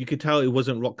game, you could tell it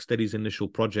wasn't Rocksteady's initial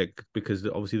project, because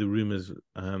obviously the rumors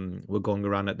were going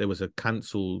around that there was a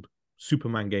cancelled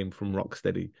Superman game from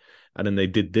Rocksteady, and then they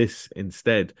did this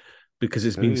instead because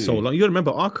it's been so long. You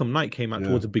remember Arkham Knight came out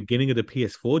towards the beginning of the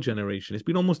PS4 generation. It's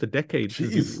been almost a decade.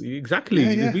 Exactly.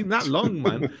 It's been that long,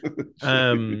 man.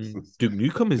 Duke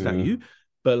Nukem, is that you?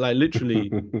 But like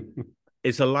literally,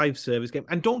 it's a live service game.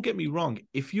 And don't get me wrong,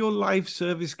 if your live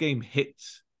service game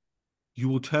hits, you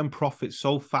will turn profit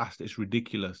so fast, it's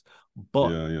ridiculous.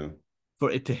 But for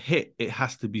it to hit, it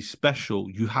has to be special.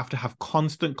 You have to have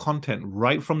constant content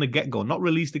right from the get-go. Not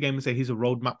release the game and say, here's a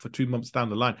roadmap for 2 months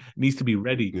down the line. It needs to be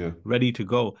ready to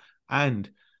go. And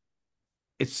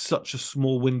it's such a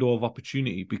small window of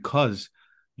opportunity because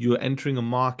you're entering a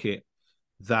market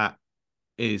that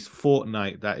is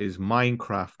Fortnite, that is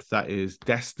Minecraft, that is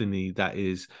Destiny, that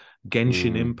is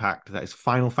Genshin Impact, that is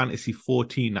Final Fantasy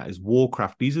 14, that is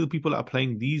Warcraft. These are the people that are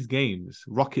playing these games,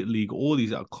 Rocket League, all these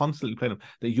that are constantly playing them,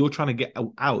 that you're trying to get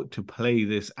out to play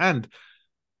this. And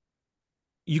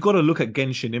you got to look at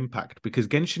Genshin Impact, because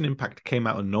Genshin Impact came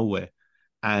out of nowhere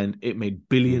and it made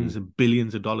billions and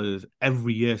billions of dollars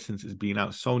every year since it's been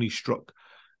out. Sony struck.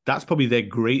 That's probably their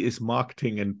greatest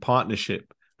marketing and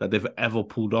partnership that they've ever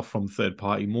pulled off from third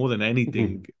party, more than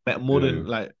anything. More than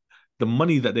like the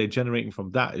money that they're generating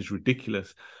from that is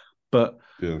ridiculous. But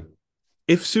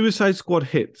if Suicide Squad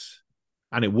hits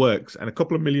and it works and a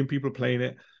couple of million people are playing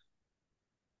it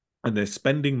and they're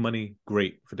spending money,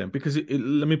 great for them. Because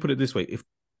let me put it this way.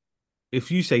 If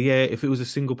you say, yeah, if it was a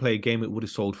single player game, it would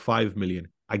have sold 5 million.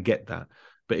 I get that.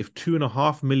 But if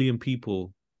 2.5 million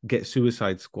people get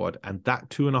Suicide Squad and that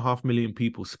 2.5 million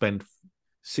people spend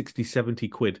 60, 70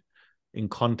 quid in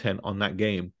content on that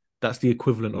game, that's the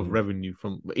equivalent of revenue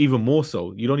from, even more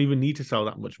so. You don't even need to sell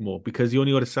that much more, because you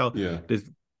only got to sell.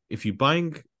 If you're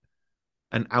buying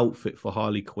an outfit for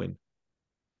Harley Quinn,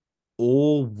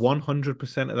 all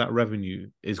 100% of that revenue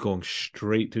is going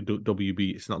straight to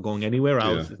WB. It's not going anywhere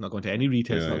else. It's not going to any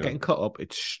retail. It's not getting cut up.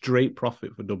 It's straight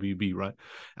profit for WB, right?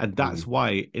 And that's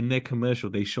why in their commercial,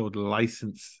 they showed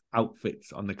licensed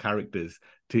outfits on the characters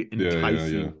to entice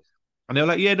you. And they're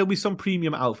like, yeah, there'll be some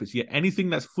premium outfits. Yeah, anything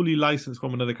that's fully licensed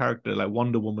from another character, like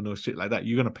Wonder Woman or shit like that,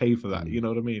 you're going to pay for that. You know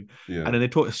what I mean? Yeah. And then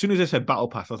as soon as they said Battle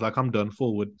Pass, I was like, I'm done.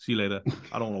 Forward. See you later.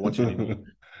 I don't want to watch it anymore.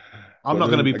 I'm not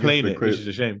going to be playing it, which is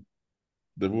a shame.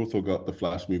 They've also got the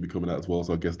Flash movie coming out as well,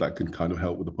 so I guess that can kind of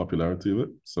help with the popularity of it.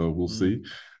 So we'll see.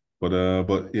 But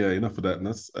yeah, enough of that.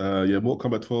 Mortal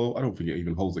Kombat 12, I don't think it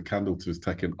even holds a candle to his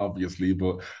Tekken, obviously,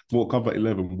 but Mortal Kombat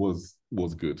 11 was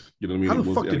good. You know what I mean? How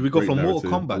the fuck did we go from Mortal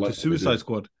Kombat to Suicide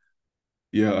Squad?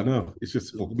 Yeah, I know. It's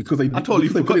just because they totally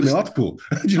put it in the article.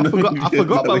 I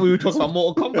forgot that we were talking about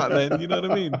Mortal Kombat then. You know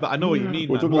what I mean? But I know what you mean.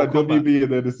 We're talking about WB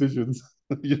and their decisions.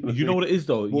 You know what it is,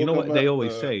 though? You know what they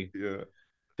always say? Yeah.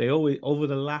 They always, over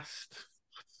the last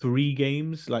 3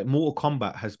 games, like Mortal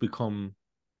Kombat has become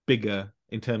bigger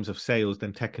in terms of sales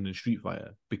than Tekken and Street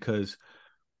Fighter, because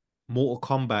Mortal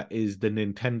Kombat is the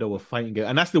Nintendo of fighting game.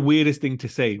 And that's the weirdest thing to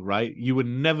say, right? You would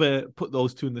never put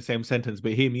those two in the same sentence,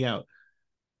 but hear me out.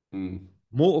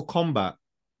 Mortal Kombat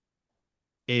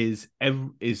is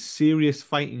serious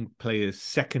fighting players'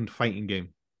 second fighting game.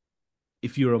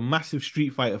 If you're a massive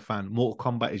Street Fighter fan, Mortal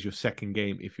Kombat is your second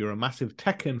game. If you're a massive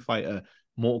Tekken fighter,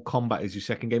 Mortal Kombat is your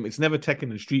second game. It's never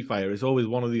Tekken and Street Fighter. It's always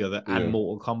one or the other and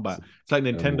Mortal Kombat. It's like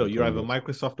Nintendo. You're either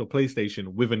Microsoft or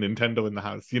PlayStation with a Nintendo in the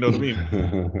house. You know what I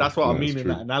mean? That's what I mean in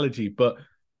that analogy. But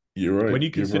you're right. When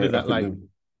you consider that, like,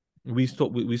 we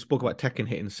spoke about Tekken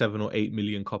hitting 7 or 8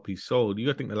 million copies sold. You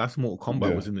got to think the last Mortal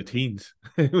Kombat was in the teens.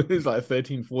 It was like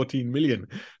 13, 14 million,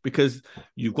 because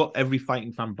you've got every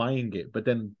fighting fan buying it. But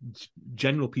then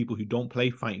general people who don't play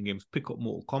fighting games pick up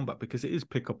Mortal Kombat because it is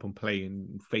pick up and play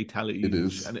and fatalities. It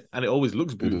is. And it always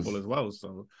looks beautiful as well.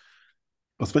 So,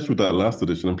 especially with that last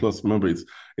edition. And plus, remember, it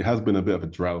has been a bit of a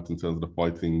drought in terms of the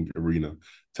fighting arena.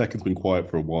 Tekken's been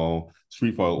quiet for a while.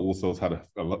 Street Fighter also has had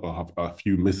a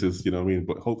few misses, you know what I mean?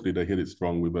 But hopefully they hit it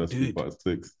strong with Street Fighter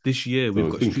 6. This year, we've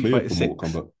got Street Fighter 6.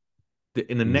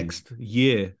 In the next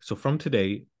year, so from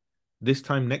today, this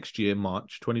time next year,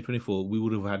 March 2024, we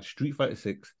would have had Street Fighter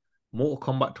 6, Mortal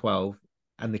Kombat 12,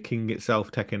 and the King itself,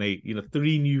 Tekken 8.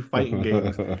 3 new fighting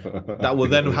games that will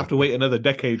then have to wait another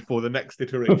decade for the next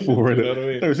iteration. You know what I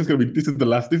mean? No, it's just gonna be. This is the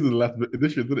last edition,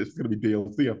 isn't it? It's gonna be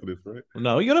DLC after this, right?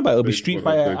 No, you're about. It'll be Street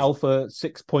Fighter Alpha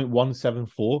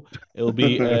 6.174. It'll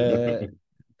be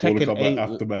Tekken 8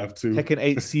 Aftermath 2. Tekken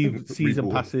 8 season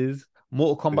passes.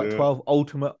 Mortal Kombat 12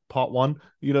 Ultimate Part 1.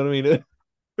 You know what I mean?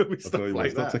 It's not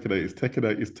Tekken 8. It's Tekken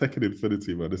 8. It's Tekken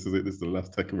Infinity, man. This is it. This is the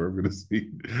last Tekken we're going to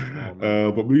see.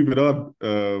 But moving on,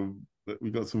 we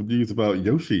got some news about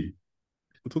Yoshi.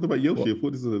 We're talking about Yoshi. I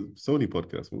thought this is a Sony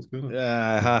podcast. What's going on?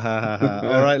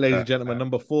 All right, ladies and gentlemen.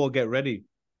 Number 4, get ready.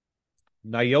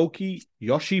 Naoki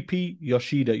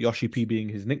Yoshida, Yoshi P being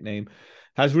his nickname,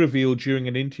 has revealed during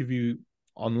an interview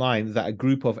online that a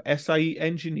group of SIE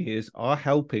engineers are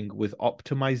helping with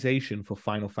optimization for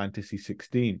Final Fantasy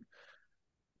 16.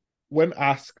 When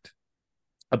asked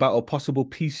about a possible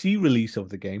PC release of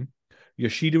the game,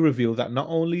 Yoshida revealed that not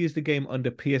only is the game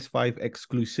under PS5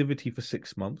 exclusivity for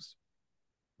 6 months,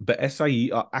 but SIE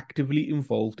are actively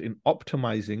involved in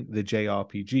optimizing the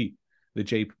JRPG. The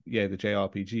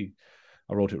JRPG.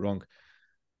 I wrote it wrong.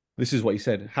 This is what he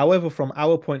said. However, from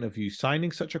our point of view,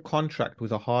 signing such a contract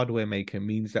with a hardware maker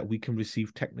means that we can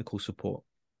receive technical support.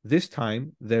 This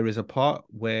time, there is a part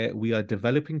where we are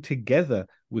developing together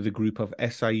with a group of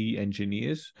SIE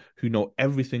engineers who know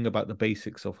everything about the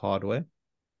basics of hardware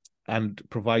and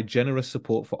provide generous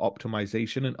support for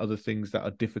optimization and other things that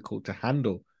are difficult to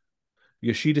handle.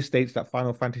 Yoshida states that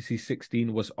Final Fantasy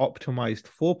XVI was optimized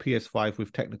for PS5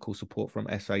 with technical support from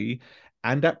SIE,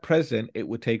 and at present, it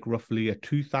would take roughly a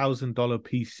 $2,000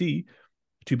 PC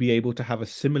to be able to have a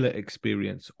similar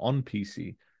experience on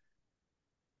PC.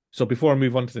 So before I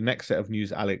move on to the next set of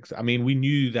news, Alex, I mean, we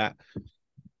knew that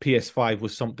PS5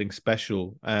 was something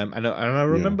special. And I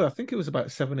remember, I think it was about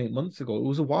 7-8 months ago, it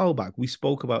was a while back, we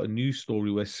spoke about a news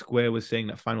story where Square was saying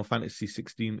that Final Fantasy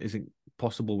 16 isn't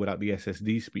possible without the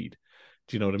SSD speed.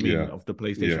 Do you know what I mean? Of the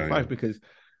PlayStation 5, because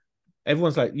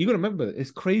everyone's like, you got to remember,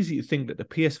 it's crazy to think that the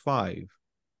PS5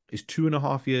 is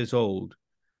 2.5 years old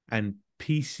and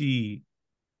PC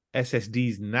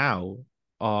SSDs now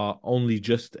are only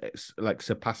just like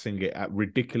surpassing it at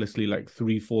ridiculously like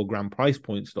 3-4 grand price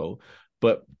points though.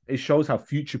 But it shows how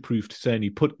future-proofed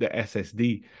Cerny put the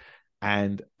SSD,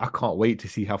 and I can't wait to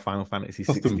see how Final Fantasy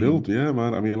 16... Custom build, yeah,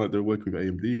 man. I mean, like, they're working with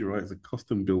AMD, right? It's a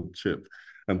custom build chip,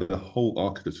 and the whole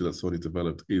architecture that Sony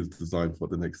developed is designed for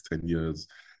the next 10 years.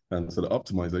 And so the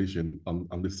optimization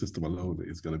on this system alone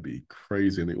is going to be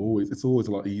crazy. And it's always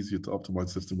a lot easier to optimize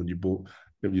system when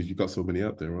you've got so many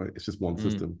out there, right? It's just one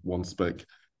system, one spec, and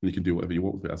you can do whatever you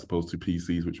want with it, as opposed to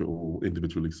PCs, which are all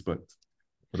individually spec'd.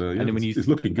 But and then it's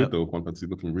looking good though. Final Fantasy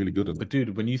looking really good. But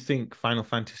dude, when you think Final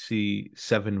Fantasy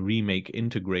VII Remake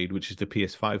Intergrade, which is the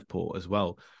PS5 port as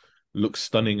well, looks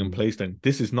stunning and plays stunning.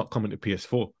 This is not coming to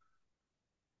PS4.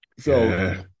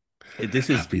 So this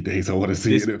is happy days. I want to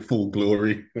see it in full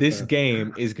glory. This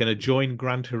game is going to join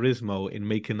Gran Turismo in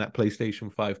making that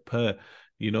PlayStation 5 per.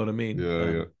 You know what I mean?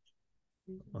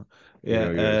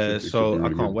 So I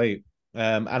can't wait.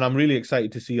 And I'm really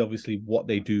excited to see, obviously, what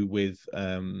they do with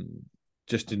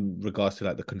just in regards to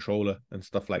like the controller and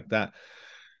stuff like that.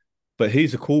 But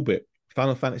here's a cool bit.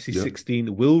 Final Fantasy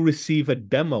 16 will receive a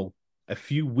demo a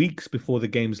few weeks before the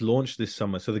game's launch this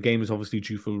summer. So the game is obviously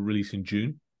due for release in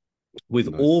June,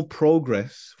 with all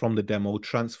progress from the demo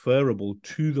transferable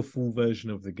to the full version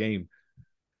of the game.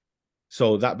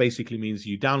 So that basically means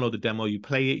you download the demo, you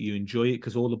play it, you enjoy it,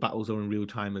 because all the battles are in real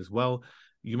time as well.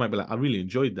 You might be like, I really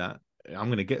enjoyed that. I'm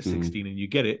going to get 16, and you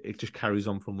get it. It just carries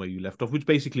on from where you left off, which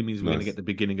basically means we're going to get the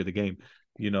beginning of the game.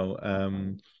 You know,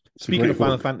 speaking of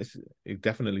Final Fantasy,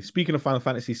 definitely. Speaking of Final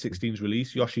Fantasy 16's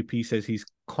release, Yoshi P says he's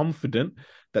confident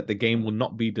that the game will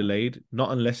not be delayed,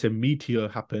 not unless a meteor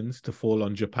happens to fall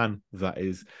on Japan. That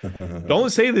is.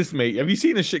 Don't say this, mate. Have you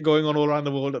seen the shit going on all around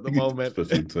the world at the moment?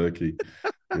 Especially in Turkey.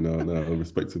 No,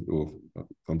 respect to, or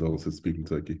condolences speaking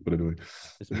Turkey. But anyway.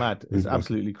 It's mad. It's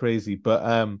absolutely crazy.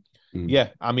 But yeah,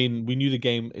 I mean, we knew the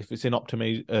game, if it's in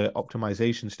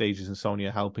optimization stages and Sony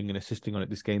are helping and assisting on it,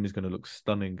 this game is going to look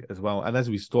stunning as well. And as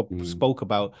we spoke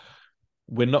about,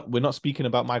 we're not speaking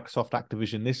about Microsoft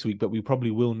Activision this week, but we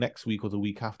probably will next week or the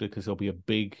week after, because there'll be a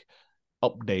big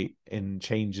update and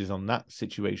changes on that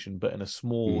situation. But in a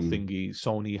small thingy,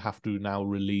 Sony have to now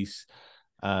release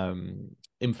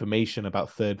information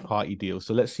about third-party deals.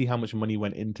 So let's see how much money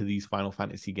went into these Final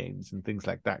Fantasy games and things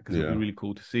like that, because it'll be really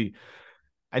cool to see.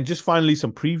 And just finally,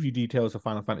 some preview details of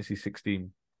Final Fantasy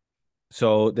 16.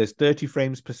 So there's 30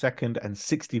 frames per second and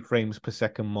 60 frames per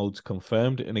second modes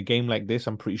confirmed. In a game like this,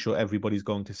 I'm pretty sure everybody's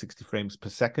going to 60 frames per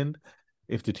second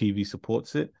if the TV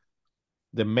supports it.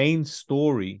 The main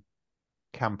story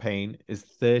campaign is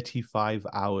 35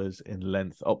 hours in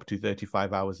length, up to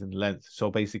 35 hours in length.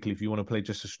 So basically, if you want to play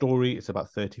just a story, it's about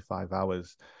 35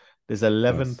 hours. There's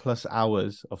 11 plus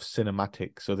hours of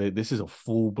cinematic. So this is a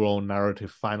full-blown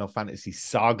narrative Final Fantasy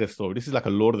saga story. This is like a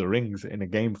Lord of the Rings in a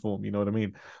game form. You know what I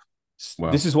mean?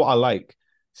 Wow. This is what I like.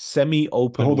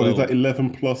 Semi-open Hold on, world. is that 11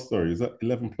 plus? Sorry, is that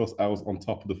 11 plus hours on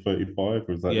top of the 35?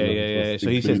 Or is that yeah. So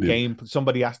he says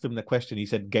somebody asked him the question. He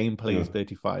said gameplay is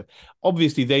 35.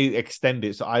 Obviously, they extend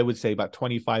it. So I would say about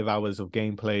 25 hours of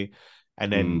gameplay.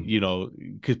 And then, you know,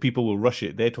 because people will rush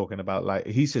it. They're talking about, like,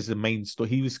 he says the main story.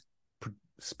 He was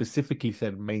specifically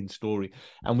said main story,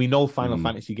 and we know Final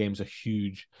Fantasy games are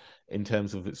huge in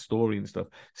terms of its story and stuff.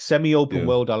 Semi-open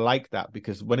world, I like that,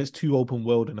 because when it's too open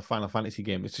world in a Final Fantasy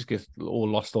game, it just gets all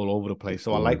lost all over the place.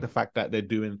 So I like the fact that they're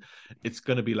doing, it's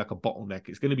going to be like a bottleneck.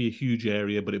 It's going to be a huge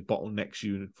area, but it bottlenecks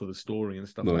you for the story and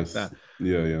stuff like that.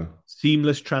 Yeah.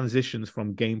 Seamless transitions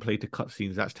from gameplay to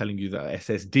cutscenes. That's telling you that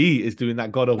SSD is doing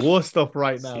that God of War stuff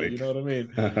right now. Slick. You know what I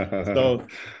mean? So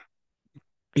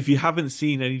if you haven't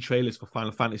seen any trailers for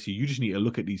Final Fantasy, you just need to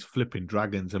look at these flipping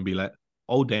dragons and be like,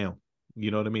 oh, damn. You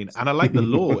know what I mean? And I like the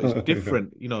lore. It's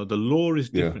different. You know, the lore is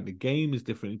different. The game is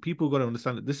different. People got to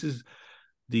understand that this is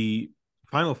the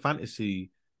Final Fantasy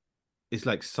is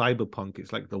like Cyberpunk,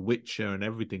 it's like The Witcher and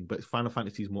everything, but Final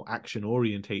Fantasy is more action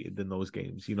orientated than those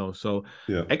games, you know. So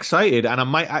excited, and I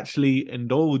might actually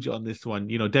indulge on this one.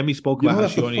 You know, Demi spoke about how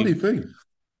that's she the funny thing.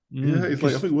 Yeah, it's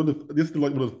like I think this is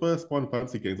like one of the first Final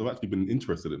Fantasy games I've actually been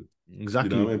interested in.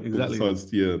 Exactly, you know, besides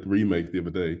the remake the other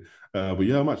day. But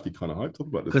yeah, I'm actually kind of hyped up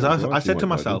about this because I said to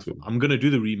myself, I'm gonna do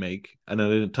the remake, and I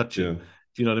didn't touch it. Do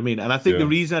you know what I mean? And I think the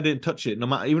reason I didn't touch it, no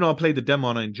matter, even though I played the demo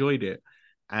and I enjoyed it,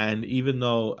 and even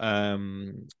though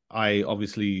I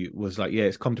obviously was like, yeah,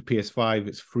 it's come to PS5,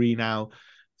 it's free now,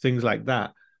 things like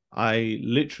that, I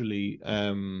literally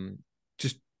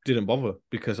just didn't bother,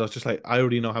 because I was just like, I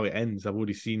already know how it ends. I've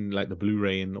already seen like the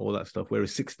Blu-ray and all that stuff,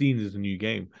 whereas 16 is a new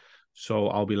game. So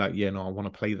I'll be like, yeah, no, I want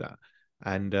to play that.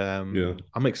 And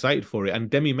I'm excited for it. And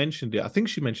Demi mentioned it. I think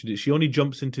she mentioned it. She only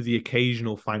jumps into the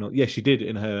occasional final. Yeah, she did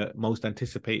in her most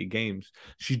anticipated games.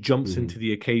 She jumps into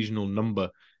the occasional number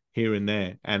here and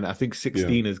there. And I think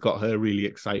 16 has got her really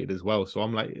excited as well. So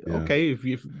I'm like, okay,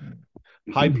 if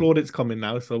high plaudits coming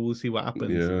now, so we'll see what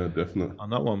happens. Yeah, definitely. On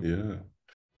that one. Yeah.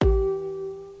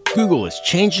 Google is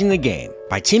changing the game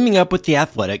by teaming up with The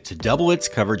Athletic to double its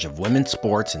coverage of women's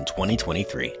sports in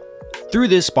 2023. Through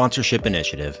this sponsorship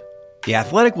initiative, The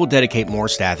Athletic will dedicate more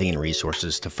staffing and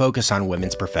resources to focus on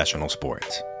women's professional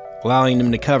sports, allowing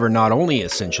them to cover not only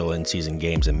essential in-season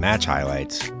games and match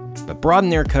highlights, but broaden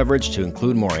their coverage to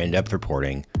include more in-depth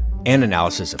reporting and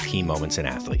analysis of key moments in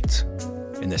athletes.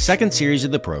 In the second series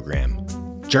of the program,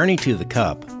 Journey to the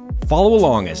Cup, follow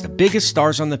along as the biggest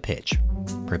stars on the pitch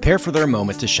prepare for their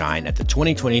moment to shine at the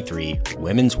 2023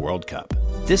 Women's World Cup.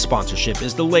 This sponsorship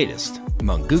is the latest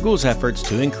among Google's efforts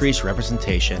to increase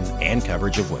representation and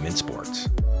coverage of women's sports.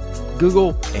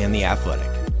 Google and The Athletic,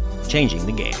 changing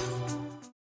the game.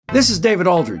 This is David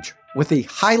Aldridge. With the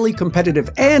highly competitive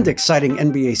and exciting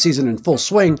NBA season in full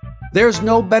swing, there's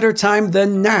no better time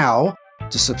than now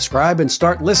to subscribe and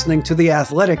start listening to The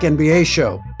Athletic NBA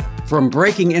Show. From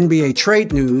breaking NBA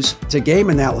trade news to game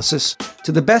analysis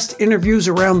to the best interviews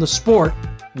around the sport,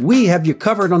 we have you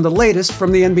covered on the latest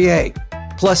from the NBA.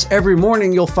 Plus, every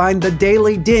morning you'll find the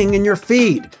Daily Ding in your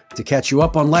feed to catch you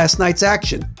up on last night's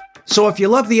action. So if you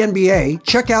love the NBA,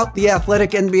 check out The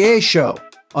Athletic NBA Show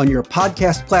on your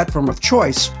podcast platform of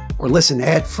choice, or listen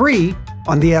ad-free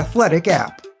on the Athletic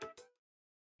app.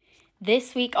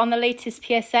 This week on the latest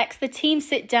PSX, the team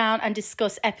sit down and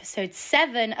discuss episode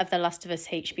 7 of The Last of Us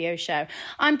HBO show.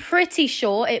 I'm pretty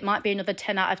sure it might be another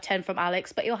 10 out of 10 from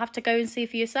Alex, but you'll have to go and see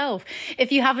for yourself.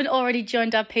 If you haven't already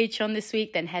joined our Patreon this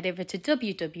week, then head over to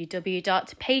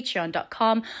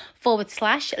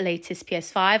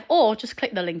www.patreon.com/latestps5, or just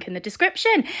click the link in the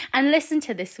description and listen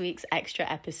to this week's extra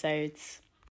episodes.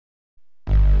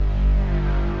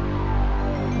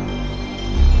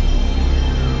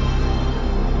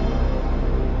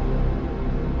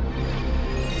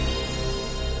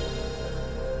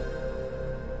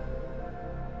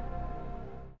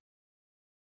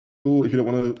 Cool. If you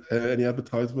don't want to any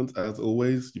advertisements, as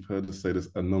always, you've heard us say this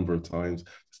a number of times.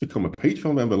 Just become a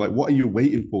Patreon member. Like, what are you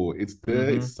waiting for? It's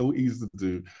there. It's so easy to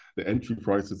do. The entry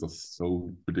prices are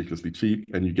so ridiculously cheap,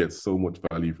 and you get so much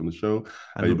value from the show.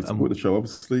 You support the show,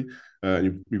 obviously.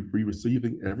 You'll be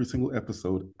receiving every single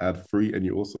episode ad-free, and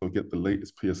you also get the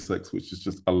latest PSX, which is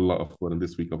just a lot of fun. And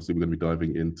this week, obviously, we're going to be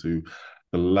diving into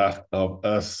The Last of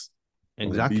Us.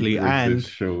 Exactly, and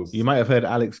you might have heard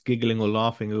Alex giggling or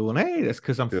laughing, going, hey, that's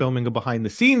because I'm filming a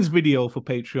behind-the-scenes video for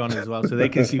Patreon as well, so they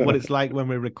can see what it's like when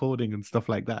we're recording and stuff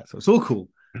like that. So it's all cool.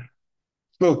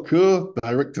 So cool.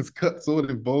 Director's cuts all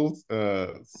involved.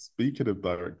 Speaking of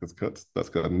director's cuts, that's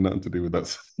got nothing to do with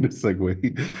that this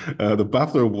segue. The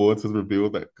BAFTA Awards has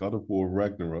revealed that God of War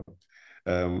Ragnarok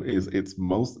is its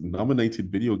most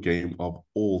nominated video game of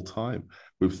all time,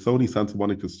 with Sony Santa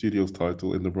Monica Studios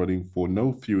title in the running for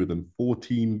no fewer than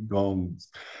 14 gongs.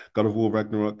 God of War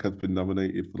Ragnarok has been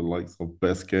nominated for the likes of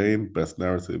Best Game, Best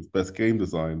Narrative, Best Game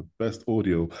Design, Best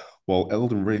Audio, while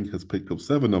Elden Ring has picked up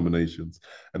 7 nominations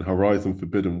and Horizon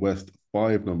Forbidden West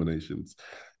 5 nominations.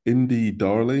 Indie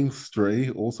darling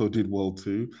Stray also did well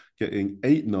too, getting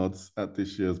 8 nods at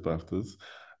this year's BAFTAs.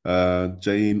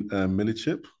 Jane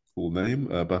Millichip, full name,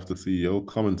 BAFTA CEO,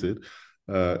 commented,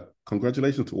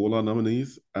 congratulations to all our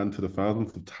nominees and to the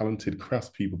thousands of talented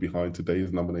craftspeople behind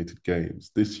today's nominated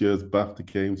games. This year's BAFTA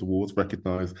Games Awards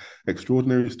recognize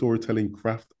extraordinary storytelling,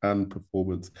 craft, and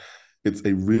performance. It's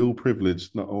a real privilege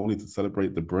not only to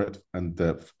celebrate the breadth and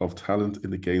depth of talent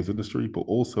in the games industry, but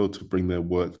also to bring their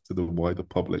work to the wider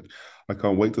public. I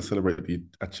can't wait to celebrate the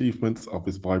achievements of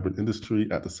this vibrant industry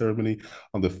at the ceremony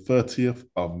on the 30th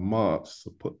of March.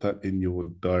 So put that in your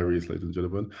diaries, ladies and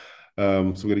gentlemen. So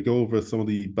we're going to go over some of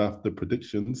the BAFTA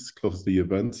predictions close to the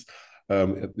events.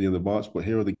 at the end of March. But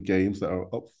here are the games that are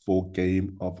up for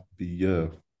Game of the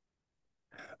Year.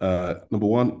 Number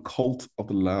 1, Cult of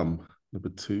the Lamb. Number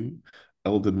 2,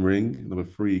 Elden Ring. Number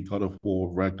 3, God of War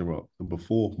Ragnarok. Number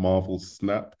 4, Marvel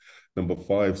Snap. Number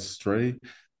 5, Stray.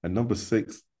 And number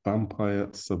 6, Vampire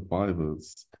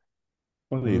Survivors.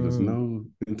 Funny, there's no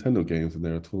Nintendo games in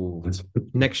there at all.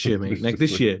 Next year, mate.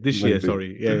 This year. This year,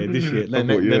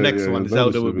 the next one,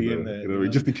 Zelda will be in there. You know,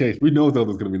 just in case. We know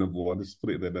Zelda's going to be number 1. Just put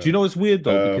it there now. Do you know what's weird,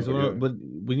 though? Because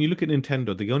when you look at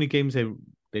Nintendo, the only games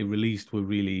they released were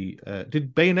really...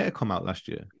 did Bayonetta come out last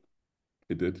year?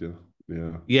 It did, yeah.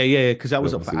 Yeah, because that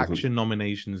was up for action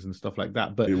nominations and stuff like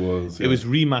that. But it was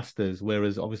remasters,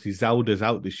 whereas obviously Zelda's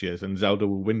out this year, and Zelda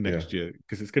will win next year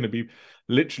because it's going to be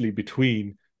literally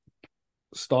between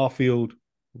Starfield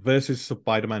versus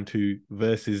Spider-Man 2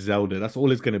 versus Zelda. That's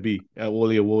all it's going to be at all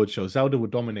the award shows. Zelda will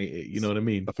dominate it. You know what I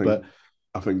mean?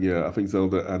 I think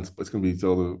Zelda, and it's going to be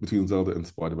Zelda between Zelda and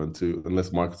Spider-Man 2, unless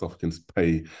Microsoft can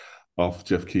pay off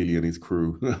Jeff Keighley and his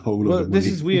crew. This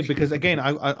is weird because, again,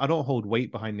 I don't hold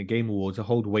weight behind the Game Awards. I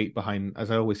hold weight behind,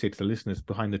 as I always say to the listeners,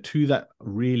 behind the two that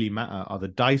really matter are the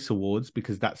DICE Awards,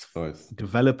 because that's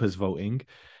developers voting,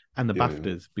 and the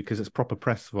BAFTAs because it's proper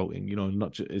press voting. You know,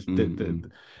 not just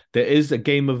there is a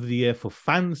Game of the Year for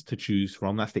fans to choose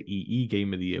from. That's the EE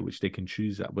Game of the Year, which they can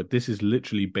choose at. But this is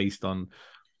literally based on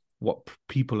what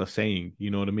people are saying,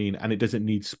 you know what I mean? And it doesn't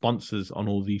need sponsors on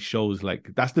all these shows. Like,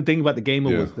 that's the thing about the Game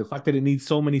Awards, the fact that it needs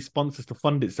so many sponsors to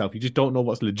fund itself. You just don't know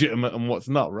what's legitimate and what's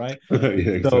not, right?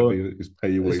 Exactly. Just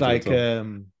pay your way. It's like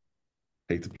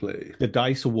pay to play. The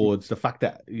DICE Awards, the fact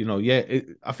that, you know,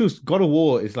 I feel God of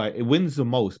War is like, it wins the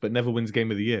most, but never wins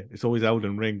Game of the Year. It's always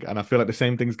Elden Ring. And I feel like the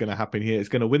same thing's going to happen here. It's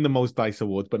going to win the most DICE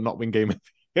Awards, but not win Game of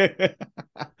the Year.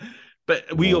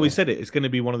 But we always said it's going to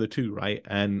be one of the two, right?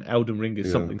 And Elden Ring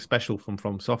is something special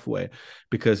from Software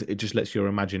because it just lets your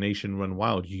imagination run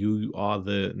wild. You are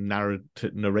the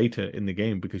narrator in the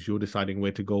game because you're deciding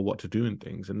where to go, what to do and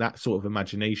things. And that sort of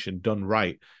imagination done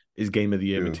right is Game of the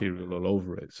Year material all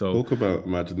over it. So talk about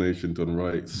imagination done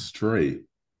right. Stray's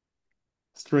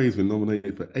been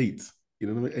nominated for 8. You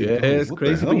know what I mean? It's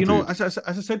crazy. But you know, as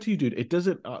I said to you, dude, it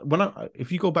doesn't.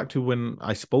 If you go back to when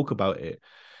I spoke about it,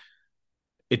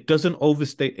 it doesn't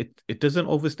overstate it. It doesn't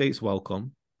overstay its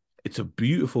welcome. It's a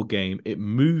beautiful game. It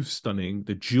moves stunning.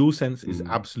 The DualSense is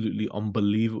absolutely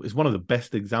unbelievable. It's one of the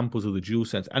best examples of the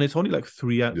DualSense, and it's only like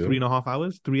 3.5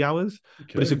 hours, 3 hours.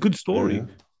 Okay. But it's a good story. Yeah.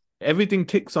 Everything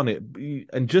ticks on it,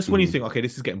 and just when you think, okay,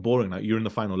 this is getting boring, like you're in the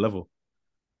final level.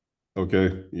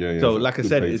 Okay, yeah. So, like I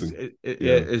said,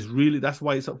 it's really, that's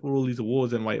why it's up for all these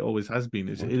awards and why it always has been.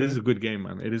 It is a good game,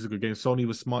 man. It is a good game. Sony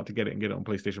was smart to get it and get it on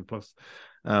PlayStation Plus.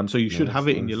 So you should have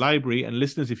it in your library. And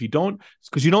listeners, if you don't, it's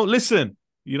because you don't listen.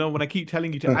 You know, when I keep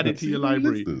telling you to add it to your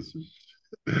library.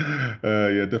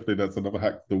 Yeah, definitely. That's another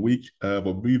hack of the week. But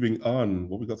moving on,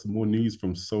 we got some more news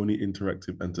from Sony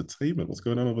Interactive Entertainment. What's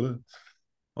going on over there?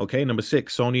 Okay, number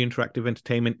 6, Sony Interactive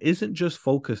Entertainment isn't just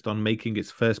focused on making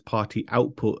its first-party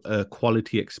output a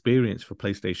quality experience for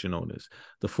PlayStation owners.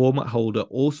 The format holder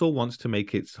also wants to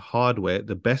make its hardware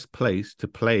the best place to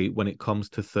play when it comes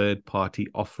to third-party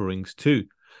offerings too.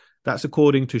 That's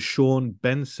according to Sean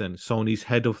Benson, Sony's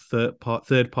head of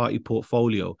third-party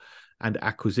portfolio and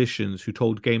acquisitions, who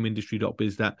told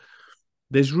GameIndustry.biz that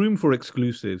there's room for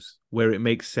exclusives where it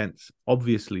makes sense,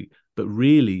 obviously, but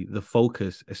really the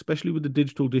focus, especially with the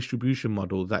digital distribution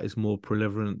model that is more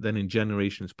prevalent than in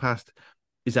generations past,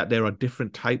 is that there are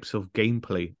different types of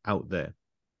gameplay out there.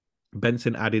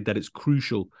 Benson added that it's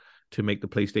crucial to make the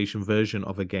PlayStation version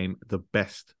of a game the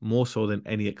best, more so than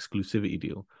any exclusivity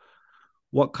deal.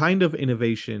 What kind of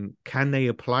innovation can they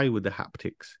apply with the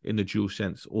haptics in the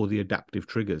DualSense or the adaptive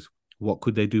triggers? What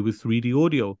could they do with 3D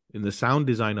audio in the sound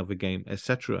design of a game,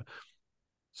 etc.?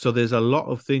 So there's a lot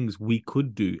of things we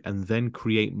could do and then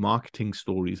create marketing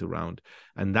stories around.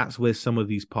 And that's where some of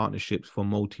these partnerships for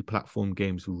multi-platform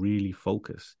games really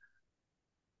focus.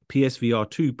 PSVR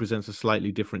 2 presents a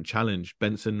slightly different challenge.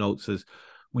 Benson notes as,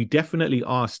 we definitely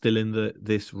are still in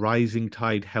this rising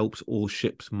tide helps all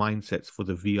ships mindsets for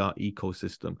the VR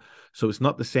ecosystem. So it's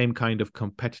not the same kind of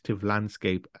competitive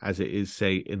landscape as it is,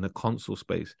 say, in the console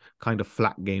space, kind of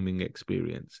flat gaming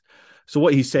experience. So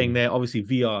what he's saying there, obviously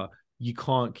VR, you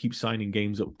can't keep signing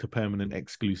games up to permanent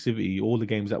exclusivity. All the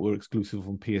games that were exclusive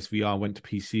on PSVR went to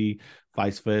PC,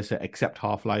 vice versa, except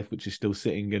Half-Life, which is still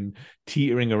sitting and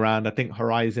teetering around. I think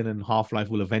Horizon and Half-Life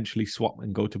will eventually swap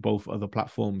and go to both other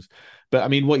platforms. But I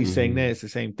mean, what he's saying there is the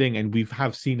same thing. And we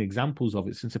have seen examples of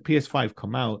it since the PS5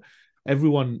 come out.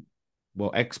 Everyone,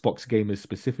 well, Xbox gamers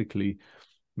specifically,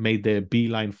 made their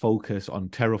beeline focus on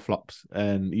teraflops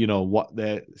and, you know, what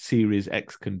their Series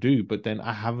X can do. But then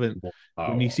I haven't,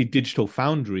 when you see Digital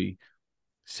Foundry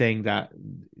saying that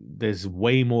there's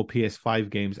way more PS5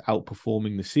 games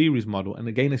outperforming the series model. And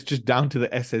again, it's just down to the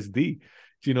SSD.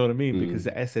 Do you know what I mean? Because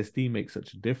the SSD makes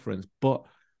such a difference. But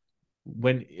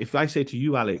if I say to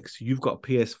you, Alex, you've got a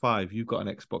PS5, you've got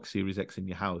an Xbox Series X in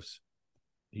your house,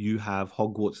 you have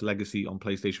Hogwarts Legacy on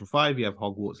PlayStation 5, you have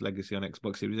Hogwarts Legacy on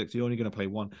Xbox Series X, you're only going to play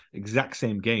one exact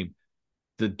same game.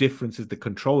 The difference is the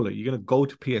controller. You're going to go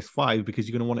to PS5 because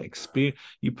you're going to want to experience.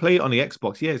 You play it on the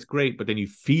Xbox, yeah, it's great, but then you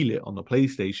feel it on the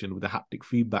PlayStation with the haptic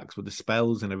feedbacks, with the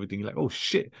spells and everything. You're like, oh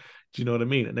shit, do you know what I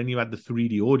mean? And then you add the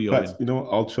 3D audio. You know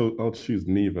what? I'll choose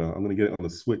neither. I'm going to get it on the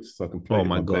Switch so I can play it in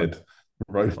my bed.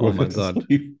 Right. Oh my God,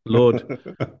 Lord,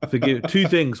 forgive. Two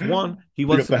things. One, he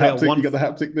wants to play at one. You got the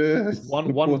haptic there.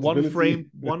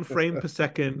 One frame per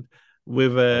second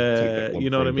with you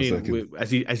know what I mean.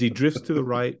 As he drifts to the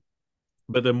right,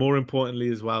 but then more importantly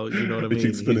as well, you know what I mean. He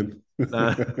keeps spinning.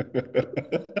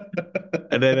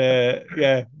 And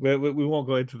then we won't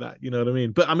go into that, you know what I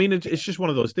mean. But I mean, it's just one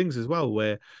of those things as well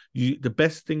where the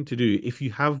best thing to do if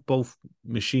you have both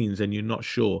machines and you're not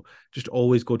sure, just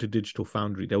always go to Digital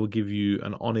Foundry. They will give you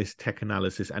an honest tech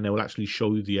analysis and they will actually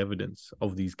show you the evidence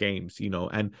of these games, you know.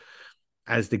 And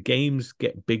as the games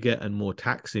get bigger and more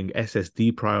taxing,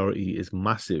 SSD priority is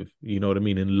massive, you know what I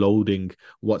mean, in loading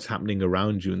what's happening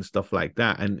around you and stuff like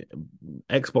that. And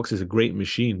Xbox is a great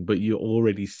machine, but you're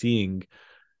already seeing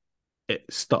it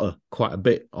stutter quite a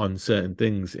bit on certain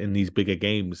things in these bigger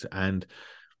games. And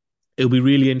it'll be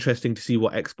really interesting to see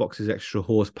what Xbox's extra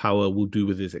horsepower will do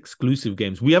with its exclusive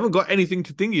games. We haven't got anything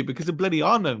to thingy because of bloody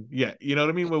are none yet. You know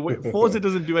what I mean? Forza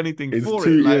doesn't do anything it's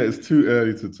it's too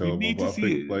early to tell. You need to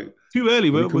see it. Too early.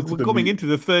 We're coming into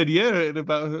the third year in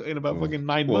about fucking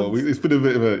 9 months. It's been a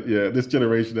bit of this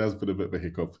generation has been a bit of a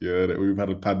hiccup. Yeah, we've had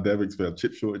a pandemic, we had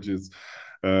chip shortages.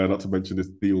 Not to mention this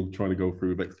deal trying to go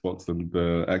through with Xbox and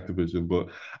Activision. But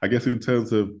I guess in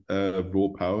terms of raw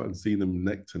power and seeing them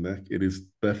neck to neck, it is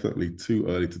definitely too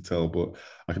early to tell. But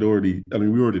we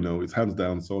already know it's hands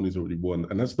down, Sony's already won.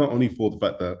 And that's not only for the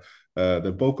fact that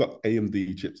they've both got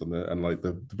AMD chips on there and like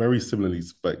they're very similarly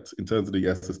spec'd. In terms of the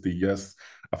SSD, yes,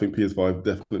 I think PS5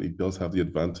 definitely does have the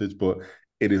advantage, but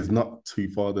it is not too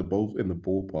far. They're both in the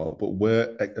ballpark. But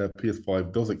where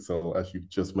PS5 does excel, as you've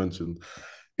just mentioned,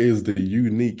 is the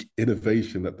unique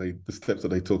innovation the steps that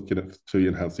they took to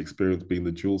enhance the experience, being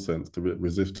the DualSense, the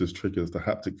resistors triggers, the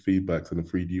haptic feedbacks, and the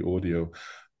 3D audio.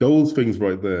 Those things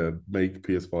right there make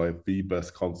PS5 the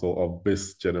best console of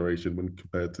this generation when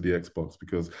compared to the Xbox,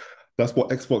 because that's what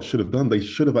Xbox should have done. They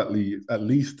should have at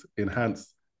least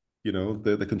enhanced, you know,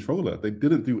 the controller. They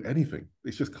didn't do anything.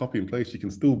 It's just copy and paste. You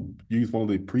can still use one of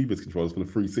the previous controllers from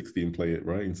the 360 and play it,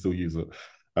 right, and still use it.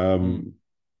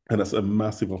 And that's a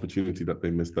massive opportunity that they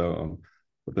missed out on.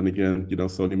 But then again, you know,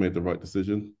 Sony made the right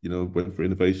decision, you know, went for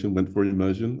innovation, went for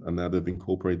immersion, and now they've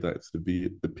incorporated that to be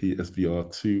the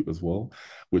PSVR 2 as well,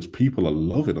 which people are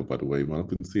loving it, by the way, man. I've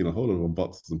been seeing a whole lot of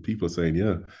unboxings and people are saying,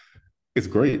 yeah, it's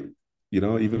great. You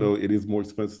know, even though it is more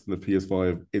expensive than the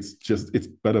PS5, it's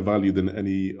better value than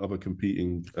any other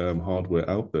competing hardware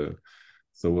out there.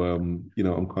 So you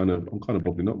know, I'm kind of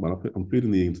bubbling up, man. I'm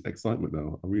feeling the excitement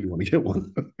now. I really want to get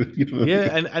one. You know?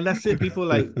 Yeah, and that's it. People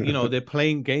like, you know, they're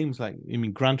playing games like, I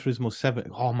mean, Gran Turismo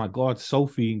 7. Oh my God,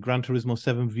 Sophie in Gran Turismo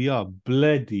 7 VR.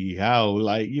 Bloody hell!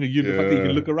 Like, you know, the fact that you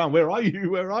can look around. Where are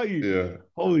you? Where are you? Yeah.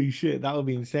 Holy shit, that would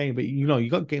be insane. But you know, you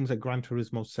got games like Gran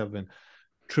Turismo 7,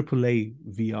 AAA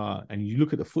VR, and you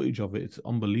look at the footage of it. It's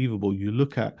unbelievable. You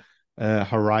look at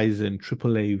Horizon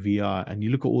AAA VR, and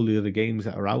you look at all the other games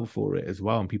that are out for it as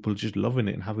well, and people are just loving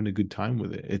it and having a good time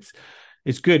with it.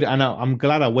 It's good, and I'm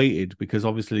glad I waited, because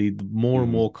obviously the more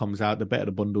and more comes out, the better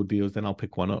the bundle deals, then I'll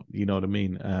pick one up, you know what I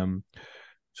mean?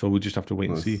 So we'll just have to wait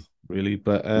and see, really.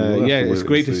 But it's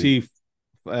great to see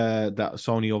that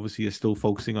Sony obviously is still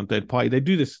focusing on third party. They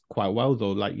do this quite well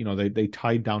though, like, you know, they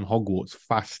tied down Hogwarts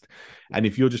fast, and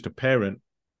if you're just a parent,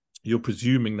 you're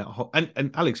presuming that,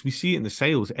 and Alex, we see it in the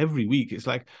sales every week. It's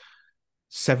like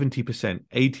 70%,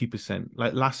 80%.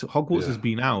 Like Hogwarts has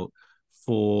been out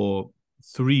for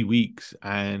 3 weeks,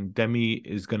 and Demi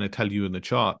is going to tell you in the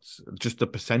charts just the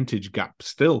percentage gap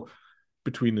still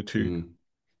between the two.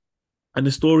 And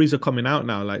the stories are coming out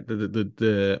now, like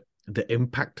the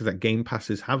impact that Game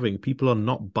Pass is having. People are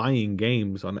not buying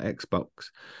games on Xbox,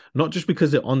 not just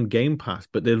because they're on Game Pass,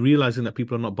 but they're realizing that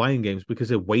people are not buying games because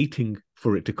they're waiting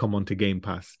for it to come onto Game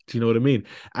Pass. Do you know what I mean?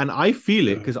 And I feel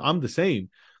it because I'm the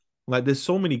same. Like, there's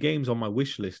so many games on my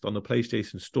wish list on the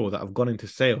PlayStation Store that have gone into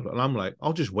sale, and I'm like,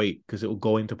 I'll just wait because it will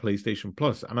go into PlayStation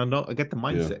Plus, and I get the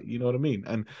mindset. You know what I mean?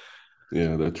 And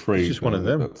Yeah, they're It's trained. just one of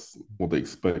them. That's what they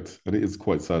expect, and it is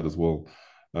quite sad as well.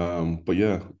 But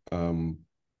yeah,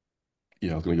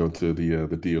 yeah, I was going to go into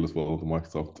the deal as well, the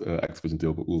Microsoft Activision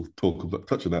deal, but we'll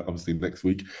touch on that obviously next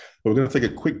week. But we're going to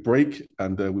take a quick break,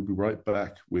 and we'll be right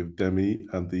back with Demi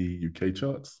and the UK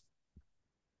charts.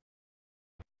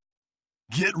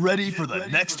 Get ready for the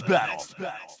next battle.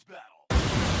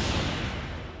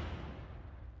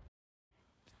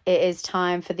 It is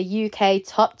time for the UK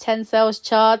top 10 sales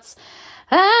charts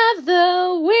of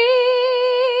the week.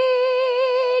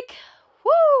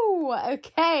 Woo!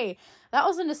 Okay. That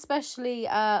was an especially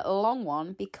long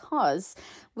one because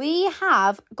we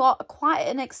have got quite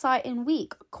an exciting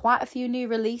week. Quite a few new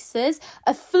releases.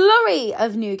 A flurry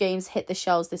of new games hit the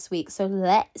shelves this week. So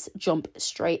let's jump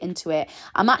straight into it.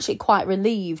 I'm actually quite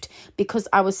relieved because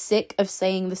I was sick of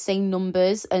saying the same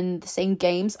numbers and the same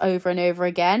games over and over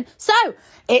again. So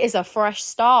it is a fresh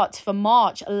start for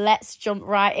March. Let's jump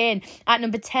right in. At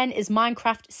number 10 is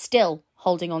Minecraft, still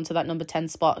holding on to that number 10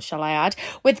 spot, shall I add,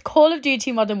 with Call of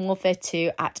Duty Modern Warfare 2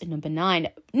 at number 9.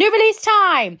 New release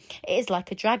time! It is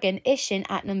Like a Dragon Ishin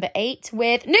at number 8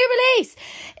 with new release.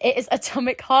 It is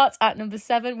Atomic Heart at number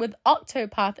 7 with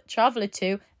Octopath Traveler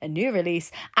 2, a new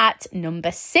release, at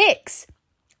number 6.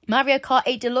 Mario Kart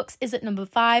 8 Deluxe is at number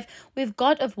 5 with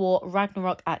God of War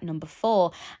Ragnarok at number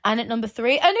 4. And at number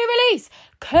 3, a new release,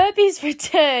 Kirby's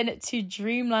Return to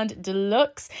Dreamland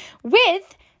Deluxe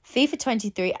with FIFA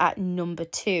 23 at number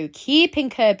 2, keeping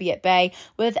Kirby at bay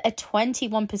with a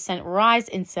 21% rise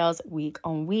in sales week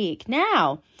on week.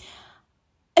 Now,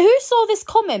 who saw this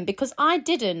coming? Because I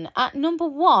didn't. At number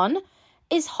 1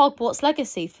 is Hogwarts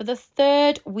Legacy for the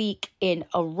 3rd week in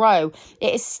a row.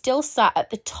 It is still sat at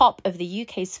the top of the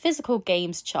UK's physical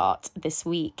games chart this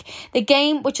week. The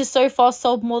game, which has so far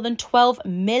sold more than 12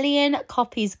 million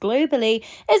copies globally,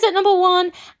 is at number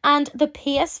 1, and the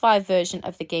PS5 version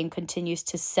of the game continues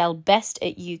to sell best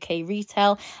at UK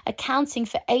retail, accounting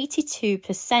for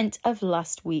 82% of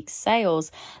last week's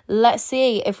sales. Let's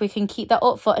see if we can keep that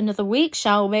up for another week,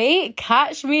 shall we?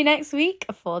 Catch me next week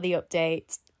for the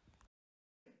update.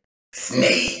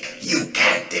 Snake, you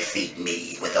can't defeat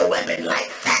me with a weapon like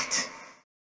that.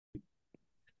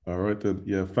 All right, then.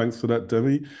 Yeah, thanks for that,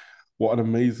 Demi. What an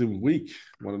amazing week.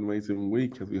 What an amazing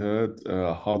week. As we heard,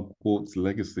 Hogwarts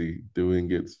Legacy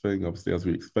doing its thing, obviously, as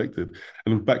we expected.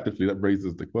 And in fact, actually, that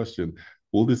raises the question,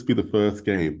 will this be the first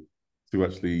game to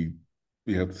actually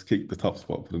be able to keep the top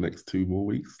spot for the next 2 more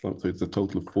weeks? So it's a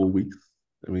total of 4 weeks.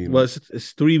 I mean, well,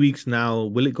 it's 3 weeks now.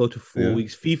 Will it go to 4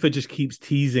 weeks? FIFA just keeps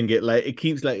teasing it, like it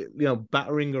keeps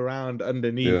battering around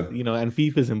underneath, and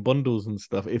FIFA's in bundles and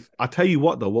stuff. If I tell you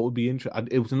what, though, what would be interesting?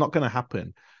 It was not going to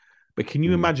happen. But can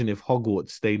you imagine if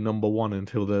Hogwarts stayed number 1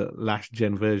 until the last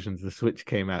gen versions, the Switch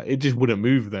came out? It just wouldn't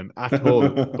move then at all.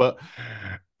 But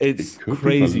it's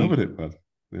crazy. I'm loving it, man.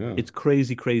 Yeah, it's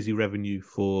crazy revenue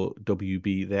for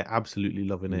WB. They're absolutely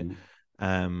loving it.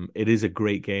 It is a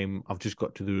great game. I've just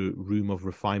got to the Room of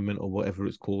Refinement or whatever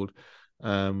it's called.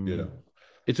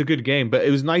 It's a good game, but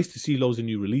it was nice to see loads of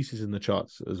new releases in the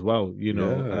charts as well.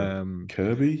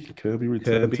 Kirby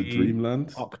Return to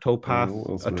Dreamland,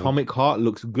 Octopath, Atomic Heart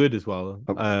looks good as well.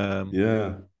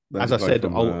 As I said,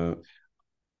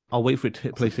 I'll wait for it to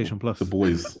hit PlayStation Plus. The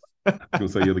Boys. I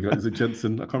was going to say, the guy, is it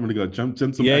Jensen? I can't remember the guy.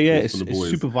 Jensen. It's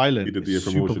super violent. He did the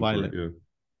promotion for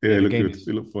it, it looked good.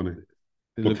 It looked funny.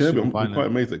 Well, Kirby, I'm quite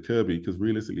amazed at Kirby because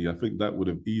realistically, I think that would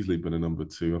have easily been a number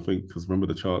 2. I think because remember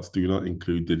the charts do not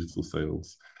include digital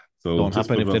sales, so don't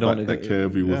happen if they don't. That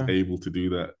Kirby was able to do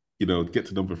that, get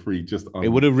to number 3 just on it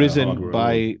would have risen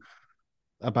by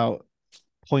about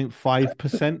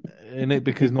 0.5% in it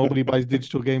because nobody buys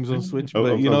digital games on Switch.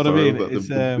 But you know what I mean?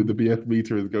 The BF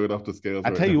meter is going off the scales.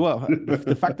 I tell you what,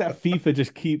 the fact that FIFA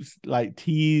just keeps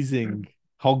teasing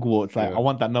Hogwarts, I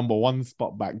want that number 1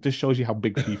 spot back. Just shows you how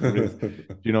big FIFA is. Do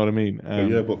you know what I mean?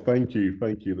 But thank you,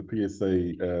 the PSA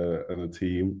and the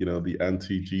team.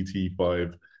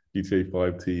 The GTA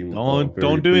 5 team.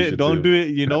 Don't do it.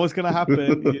 You know what's gonna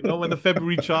happen. When the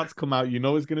February charts come out,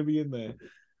 it's gonna be in there.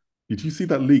 Did you see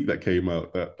that leak that came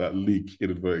out? That leak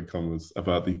in inverted commas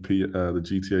about the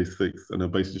GTA 6 and they're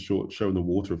basically showing the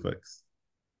water effects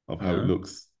of how it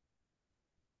looks.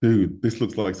 Dude, this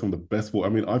looks like some of the best water.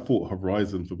 I mean, I thought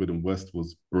Horizon Forbidden West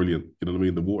was brilliant. You know what I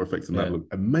mean? The water effects in that look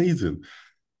amazing.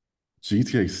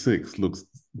 GTA 6 looks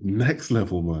next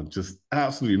level, man. Just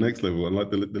absolutely next level. And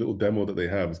like the little demo that they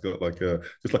have, it's got like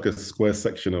just like a square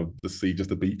section of the sea,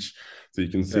 just a beach. So you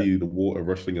can see the water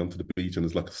rushing onto the beach, and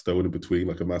there's like a stone in between,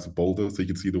 like a massive boulder. So you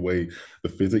can see the way the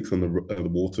physics and the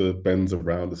water bends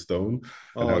around the stone,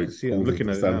 and how it causes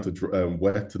the sand to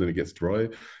wet, and then it gets dry.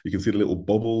 You can see the little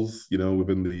bubbles,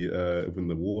 within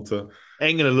the water. It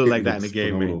ain't gonna look like that in the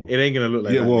game, mate. It ain't gonna look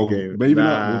like that in the game. Maybe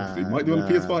not. It might do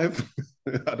on PS5.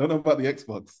 I don't know about the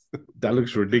Xbox. That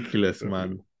looks ridiculous,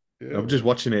 man. Yeah, I'm just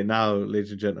watching it now,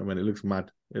 ladies and gentlemen. It looks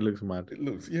mad. It looks,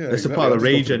 yeah. It's a part of the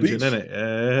Rage engine, isn't it?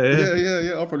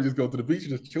 Yeah. I'll probably just go to the beach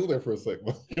and just chill there for a sec.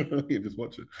 Just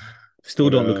watch it. Still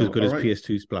don't look as good as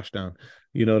PS2 Splashdown.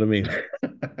 You know what I mean?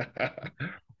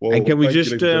 Well, and can we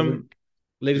just,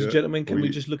 ladies and gentlemen, can we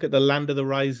just look at the land of the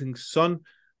rising sun,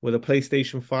 where the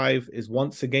PlayStation 5 is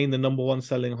once again the number one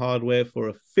selling hardware for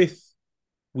a fifth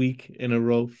week in a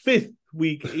row. Fifth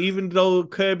week, even though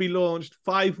Kirby launched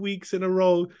 5 weeks in a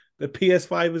row, the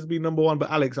PS5 has been number one.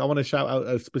 But Alex, I want to shout out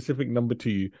a specific number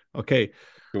to you. Okay.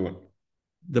 Go on.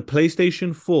 The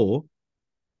PlayStation 4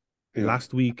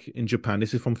 last week in Japan,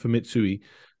 this is from Famitsu,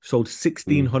 sold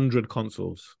 1,600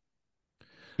 consoles.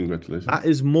 Congratulations. That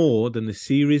is more than the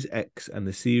Series X and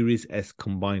the Series S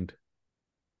combined.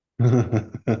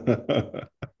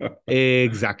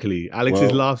 Exactly.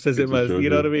 Alex's laugh says it must. You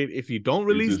know what I mean? If you don't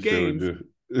release games,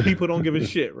 people don't give a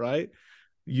shit, right?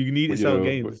 You need to sell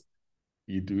games.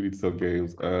 You do need to sell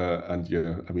games. And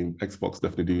yeah, I mean, Xbox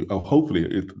definitely do. Oh,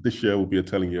 hopefully this year will be a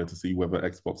telling year to see whether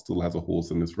Xbox still has a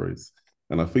horse in this race.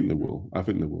 And I think they will.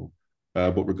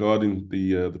 But regarding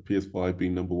the PS5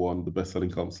 being number one, the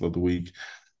best-selling console of the week,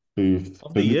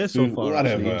 of the year so far,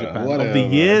 actually, in Japan. Of the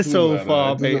year so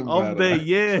far, mate. Of the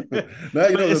year. No,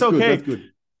 it's okay. Good.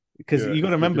 Because you got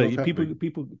to remember,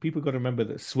 people got to remember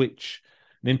that Switch,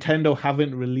 Nintendo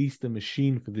haven't released a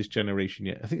machine for this generation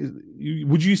yet. I think.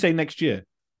 Would you say next year,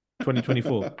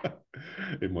 2024?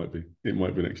 It might be. It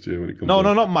might be next year when it comes. No,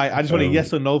 not might. I just want a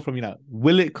yes or no from you now.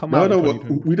 Will it come out? No.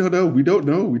 We don't know. We don't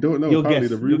know. Apparently,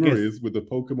 the rumor is with the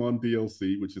Pokemon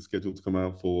DLC, which is scheduled to come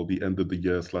out for the end of the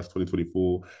year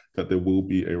 /2024, that there will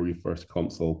be a refreshed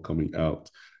console coming out.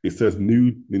 It says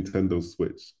new Nintendo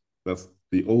Switch. That's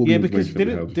the old. Yeah, because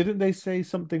didn't they say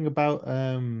something about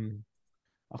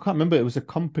I can't remember. It was a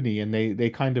company, and they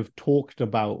kind of talked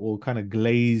about or kind of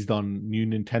glazed on new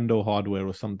Nintendo hardware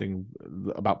or something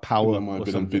about power. It might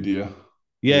have been NVIDIA.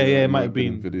 Yeah, it might have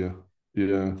been NVIDIA.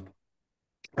 Yeah,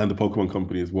 and the Pokemon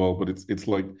company as well. But it's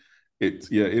like it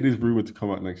is rumored to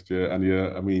come out next year. And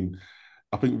yeah, I mean,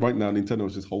 I think right now Nintendo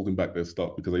is just holding back their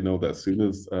stock because they know that as soon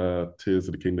as Tears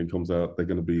of the Kingdom comes out, that's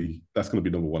going to be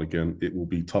number one again. It will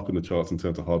be topping the charts in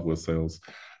terms of hardware sales.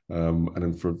 And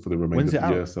then for the remainder of the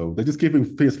year. So they're just giving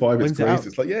PS5 its grace.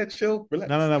 It's like, yeah, chill, relax.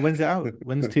 No. When's it out?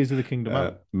 When's Tears of the Kingdom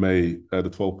out? May, the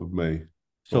 12th of May.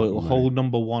 So it will hold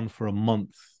number one for a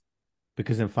month.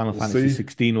 Because then Final Fantasy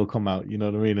 16 will come out, you know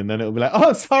what I mean? And then it'll be like,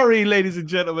 oh, sorry, ladies and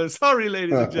gentlemen.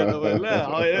 We're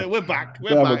back.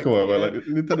 We're back. Come on, man. Like,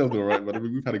 Nintendo's all right, man. I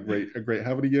mean, we've had a great,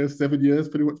 how many years? 7 years,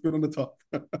 pretty much been on the top.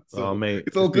 So, mate.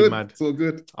 It's all good. It's all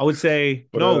good. I would say,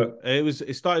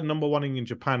 it started number one in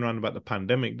Japan around about the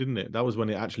pandemic, didn't it? That was when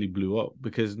it actually blew up.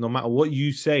 Because no matter what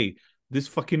you say, this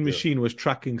fucking machine was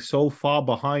tracking so far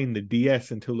behind the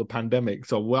DS until the pandemic.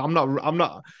 So I'm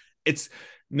not, it's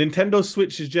Nintendo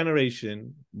Switch's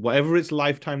generation, whatever its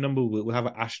lifetime number will have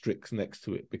an asterisk next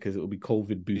to it because it will be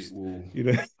COVID boost.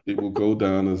 It will go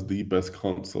down as the best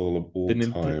console of all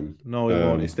time. No, it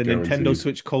won't. It's the Nintendo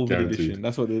Switch COVID edition.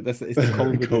 It's the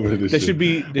COVID. COVID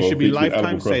edition. There should be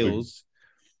lifetime sales.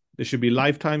 There should be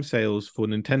lifetime sales for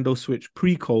Nintendo Switch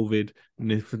pre-COVID,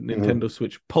 Nintendo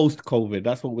Switch post-COVID.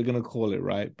 That's what we're gonna call it,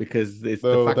 right? Because it's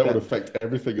the fact that would affect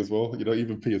everything as well.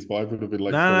 Even PS5 would have been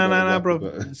like no,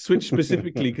 bro. Switch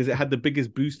specifically because it had the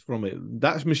biggest boost from it.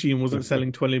 That machine wasn't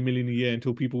selling 20 million a year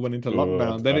until people went into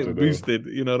lockdown. Then it boosted.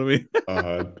 You know what I mean?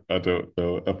 I don't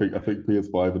know. I think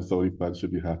PS5 and Sony fans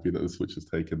should be happy that the Switch has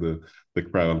taken the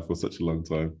crown for such a long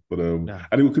time. But and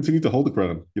it will continue to hold the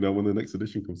crown. When the next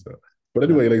edition comes out. But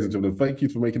anyway, ladies and gentlemen, thank you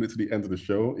for making it to the end of the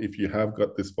show. If you have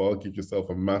got this far, give yourself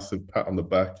a massive pat on the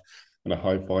back and a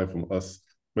high five from us.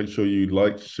 Make sure you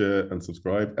like, share, and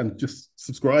subscribe. And just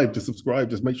subscribe.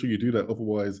 Just make sure you do that.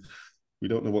 Otherwise, we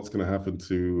don't know what's going to happen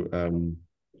to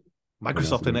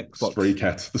Microsoft and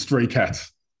Xbox. The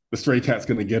stray cat's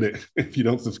going to get it if you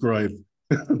don't subscribe.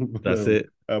 That's it.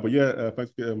 But yeah,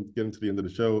 thanks for getting to the end of the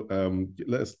show.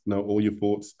 Let us know all your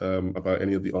thoughts about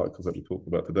any of the articles that we talked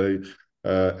about today.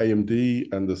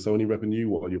 AMD and the Sony revenue,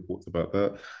 what are your thoughts about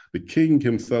that? The king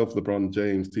himself, LeBron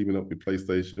James, teaming up with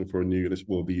PlayStation for a new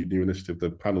initiative, the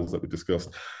panels that we discussed.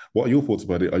 What are your thoughts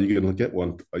about it? Are you going to get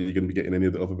one? Are you going to be getting any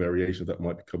of the other variations that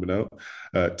might be coming out?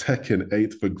 Tekken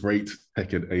 8, the great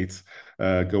Tekken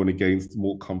 8, going against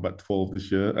Mortal Kombat 12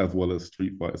 this year, as well as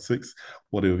Street Fighter 6.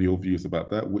 What are your views about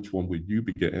that? Which one will you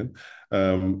be getting?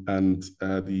 And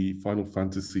the Final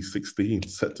Fantasy 16,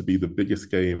 set to be the biggest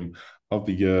game of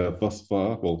the year thus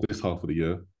far, well, this half of the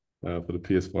year, for the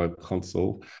PS5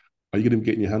 console. Are you going to be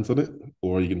getting your hands on it,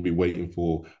 or are you going to be waiting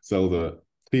for Zelda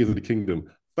Tears of the Kingdom?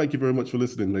 Thank you very much for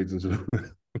listening, ladies and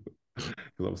gentlemen. Because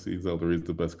obviously Zelda is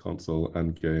the best console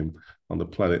and game on the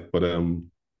planet. But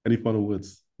any final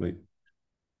words, mate?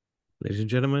 Ladies and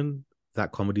gentlemen,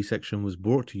 that comedy section was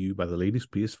brought to you by the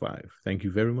latest PS5. Thank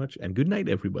you very much, and good night,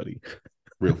 everybody.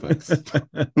 Real thanks.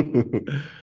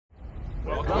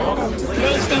 Welcome to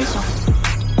PlayStation.